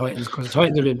now the Titans, because the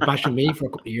Titans have been bashing me for a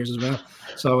couple of years as well.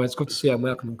 So it's good to see I'm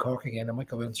welcome in Cork again. I might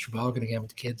go out to Trabolgan again with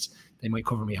the kids. They might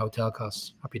cover me hotel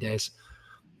costs. Happy days.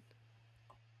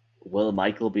 Will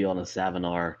Michael be on a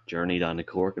 7-hour journey down to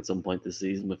Cork at some point this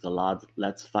season with the lads?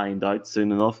 Let's find out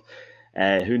soon enough.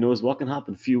 Who knows what can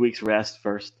happen? Few weeks rest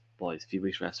first, boys. Few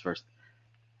weeks rest first.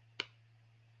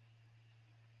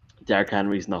 Derrick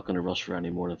Henry's not going to rush for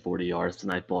any more than 40 yards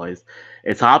tonight, boys.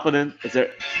 It's happening. Is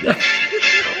there?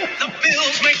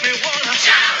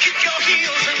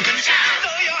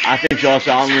 I think Josh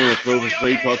Allen will throw for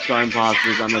 3 touchdown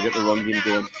passes and they'll get the run game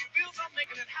going.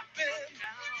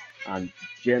 And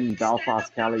Jim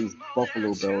Belfast Kelly's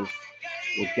Buffalo Bills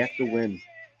will get the win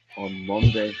on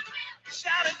Monday.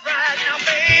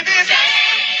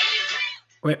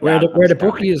 Where the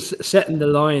bookie is setting the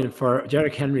line for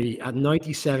Derrick Henry at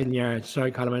 97 yards.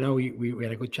 Sorry, Colin, I know we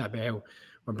had a good chat about how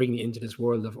we're bringing you into this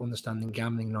world of understanding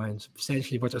gambling lines.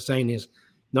 Essentially, what they're saying is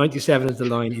 97 is the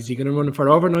line. Is he going to run for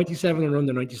over 97 or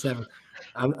under 97?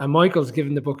 And Michael's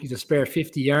giving the bookies a spare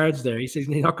 50 yards there. He says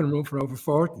he's not going to run for over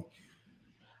 40.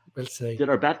 We'll see. Did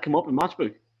our bet come up in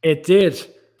Matchbook? It did.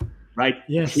 Right.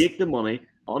 Yes. Take the money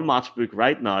on Matchbook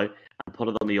right now and put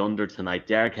it on the under tonight.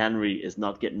 Derrick Henry is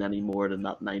not getting any more than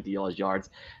that 90-odd yards.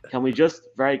 Can we just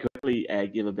very quickly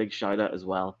give a big shout out as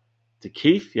well to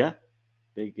Keith? Yeah,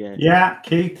 big.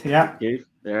 Keith. Yeah, Keith.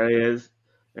 There he is.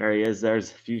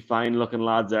 There's a few fine-looking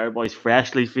lads there, boys.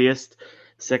 Freshly faced.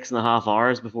 6.5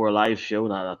 hours before a live show.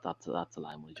 No, that's a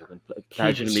lie. I'm joking.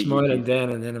 Pleasure to meet you. Smiling then,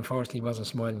 and then unfortunately he wasn't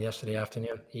smiling yesterday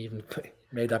afternoon. He even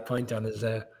made that point on his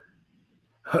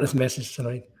message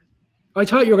tonight. I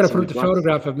thought you were going to put up the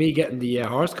photograph of me getting the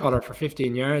horse collar for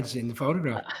 15 yards in the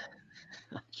photograph.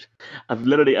 I've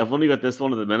only got this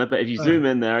one at the minute, but if you zoom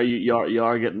in there, you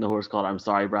are getting the horse collar. I'm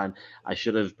sorry, Brian. I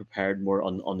should have prepared more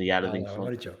on the editing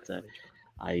front.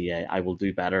 I will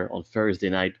do better on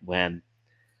Thursday night when.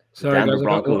 Sorry, guys, I've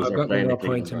got one more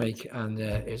point to make, and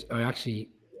I actually,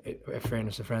 in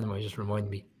fairness, a friend of mine just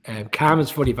reminded me. Cam is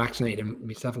fully vaccinated.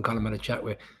 Myself and Colin had a chat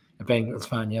with a Bengals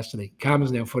fan yesterday. Cam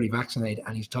is now fully vaccinated,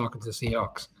 and he's talking to the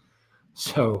Seahawks.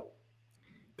 So,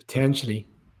 potentially,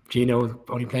 Gino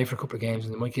only playing for a couple of games,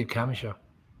 and they might give Cam a shot.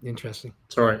 Interesting.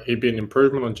 Sorry, he'd be an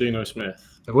improvement on Geno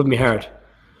Smith. It wouldn't be hard.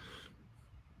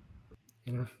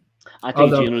 You know. I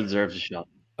think Gino deserves a shot.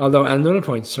 Although, another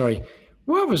point, sorry,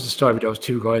 what was the story with those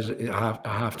two guys at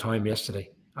half time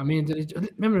yesterday? I mean,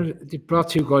 remember they brought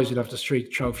two guys in off the street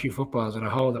to throw a few footballs in a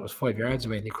hole that was 5 yards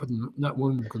away, and they couldn't. Not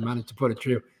one of them could manage to put it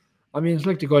through. I mean, it's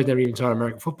like the guys never even saw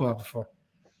American football before.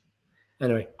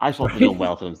 Anyway, I thought they've done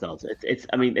well for themselves.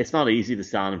 I mean, it's not easy to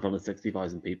stand in front of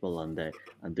 60,000 people and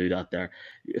do that there.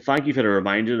 Thank you for the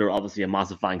reminder. There obviously a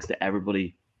massive thanks to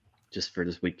everybody just for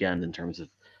this weekend in terms of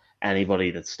anybody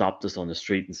that stopped us on the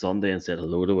street on Sunday and said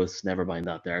hello to us. Never mind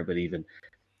that there, but even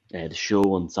the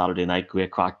show on Saturday night, great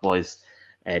crack, boys.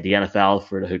 The NFL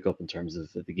for the hookup in terms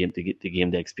of the game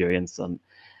day experience, and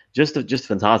just a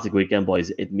fantastic weekend,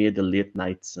 boys. It made the late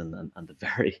nights and the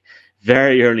very,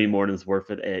 very early mornings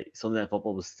worth it. Sunday Night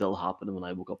Football was still happening when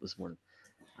I woke up this morning.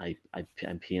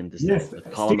 I'm pained to say. Yes,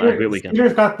 Colin, a great weekend.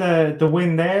 Steelers got the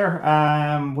win there,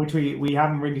 which we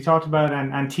haven't really talked about,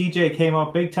 and TJ came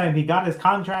up big time. He got his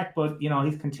contract, but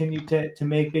he's continued to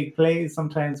make big plays.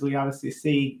 Sometimes we obviously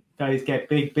see guys get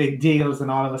big deals,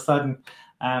 and all of a sudden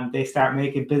they start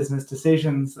making business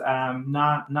decisions.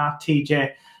 Not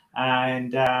TJ.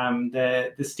 And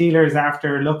the Steelers,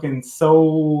 after looking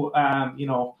so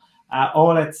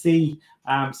all at sea,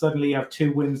 suddenly have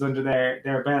 2 wins under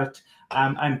their belt.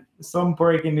 And some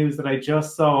breaking news that I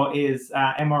just saw is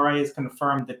MRI has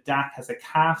confirmed that Dak has a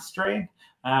calf strain.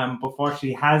 But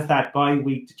fortunately has that bye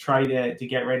week to try to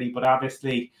get ready. But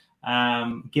obviously,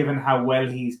 given how well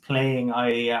he's playing,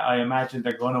 I imagine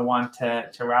they're going to want to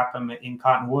wrap him in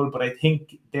cotton wool. But I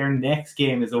think their next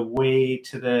game is away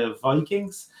to the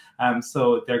Vikings.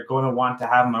 So they're going to want to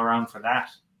have him around for that.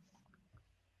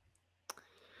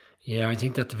 Yeah, I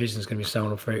think that division is going to be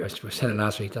sound up very. I said it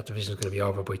last week. That division is going to be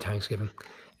over by Thanksgiving.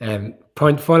 Final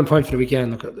point for the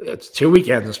weekend. Look, it's 2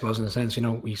 weekends, I suppose, in a sense.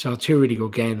 We saw 2 really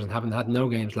good games and haven't had no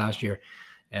games last year.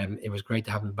 It was great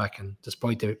to have them back, and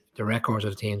despite the records of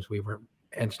the teams, we were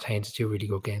entertained to 2 really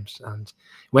good games, and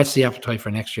whets the appetite for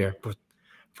next year. But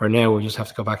for now, we just have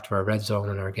to go back to our Red Zone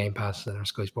and our Game Pass and our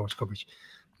Sky Sports coverage.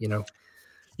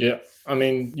 Yeah, I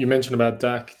mean, you mentioned about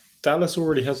Dak. Dallas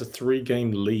already has a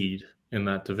 3-game lead in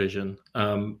that division.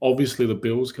 Obviously, the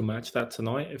Bills can match that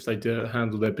tonight. If they do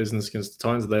handle their business against the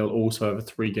Titans, they'll also have a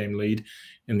 3-game lead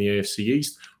in the AFC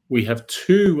East. We have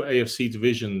 2 AFC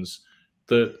divisions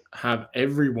that have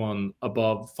everyone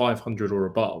above 500 or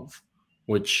above,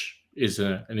 which is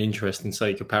an interesting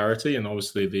sake of parity. And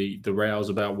obviously, the rows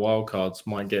about wildcards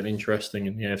might get interesting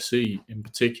in the AFC in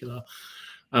particular.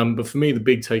 But for me, the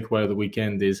big takeaway of the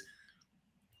weekend is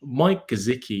Mike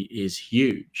Gesicki is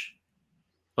huge.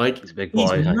 He's a big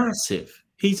boy. He's massive.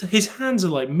 His hands are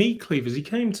like meat cleavers. He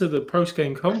came to the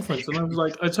post-game conference, and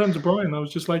I turned to Brian, and I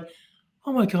was just like,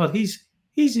 oh my God, he's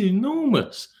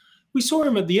enormous. We saw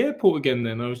him at the airport again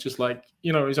then. I was just like,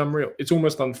 he's unreal. It's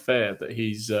almost unfair that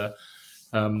he's that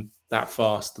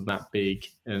fast and that big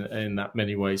in that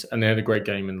many ways. And they had a great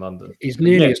game in London. He's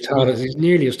nearly as tall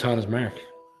as Mark.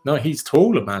 No, he's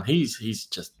taller, man. He's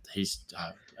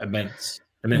immense.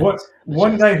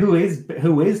 One guy who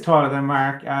is taller than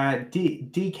Mark,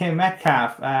 DK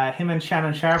Metcalf, him and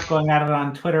Shannon Sharp going at it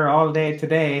on Twitter all day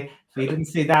today. So you didn't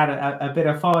see that, a bit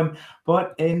of fun.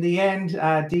 But in the end,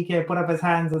 DK put up his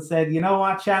hands and said, you know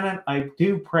what, Shannon, I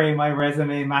do pray my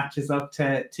resume matches up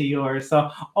to yours. So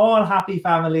all happy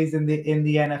families in the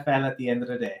NFL at the end of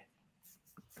the day.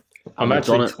 I'm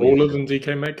actually taller than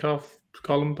DK Metcalf,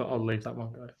 Colin, but I'll leave that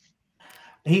one go.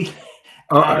 He's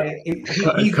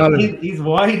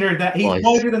wider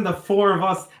than the 4 of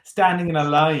us standing in a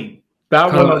line.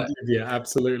 That one I'll give you,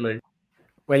 absolutely.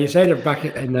 When you say they're back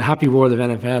in the happy world of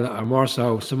NFL, or more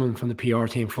so, someone from the PR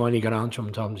team finally got on to him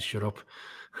and told him to shut up.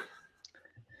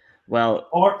 Well,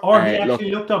 or he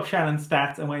actually looked up Shannon's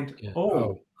stats and went,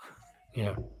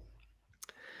 yeah.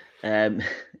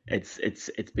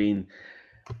 It's been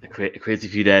a crazy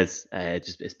few days.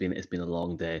 It's been a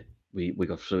long day. We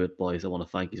got through it, boys. I want to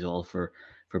thank you all for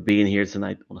being here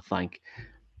tonight. I want to thank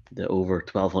the over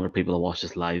 1,200 people that watched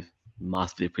us live.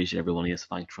 Massively appreciate everyone. Yes,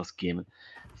 thank Trust Gaming,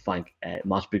 thank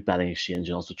Matchbook Betting Exchange,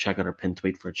 and also check out our pin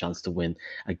tweet for a chance to win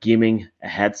a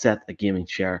headset, a gaming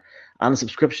chair, and a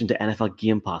subscription to NFL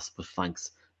Game Pass with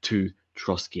thanks to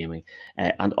Trust Gaming,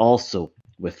 and also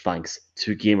with thanks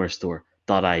to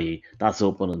Gamerstore.ie. That's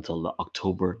open until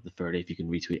October the 30th. You can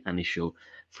retweet any show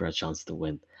for a chance to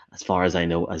win. As far as I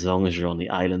know, as long as you're on the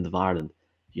island of Ireland,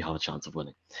 you have a chance of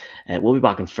winning. We'll be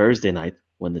back on Thursday night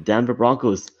when the Denver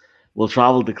Broncos will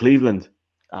travel to Cleveland,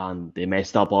 and they may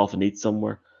stop off and eat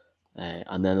somewhere,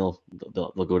 and then they'll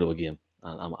go to a game.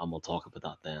 and we'll talk about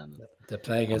that then. They're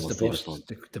playing against we'll the see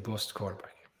the fun. bust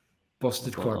quarterback.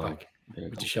 Busted quarterback There you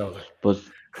with go. the shoulder. But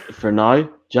for now,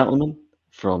 gentlemen,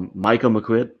 from Michael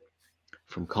McQuaid,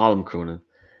 from Colin Cronin,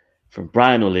 from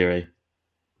Brian O'Leary,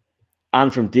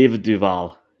 and from David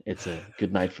Duval, it's a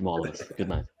good night from all of us. Good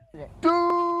night.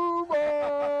 Duval!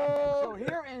 So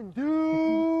here in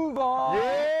Duval!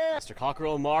 Yeah! Mr.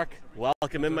 Cockerell, Mark,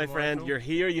 welcome in, my friend. You're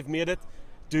here, you've made it.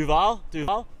 Duval?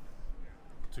 Duval?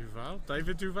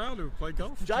 David Duval, who played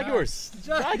golf. Jaguars!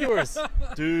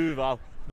 Duval.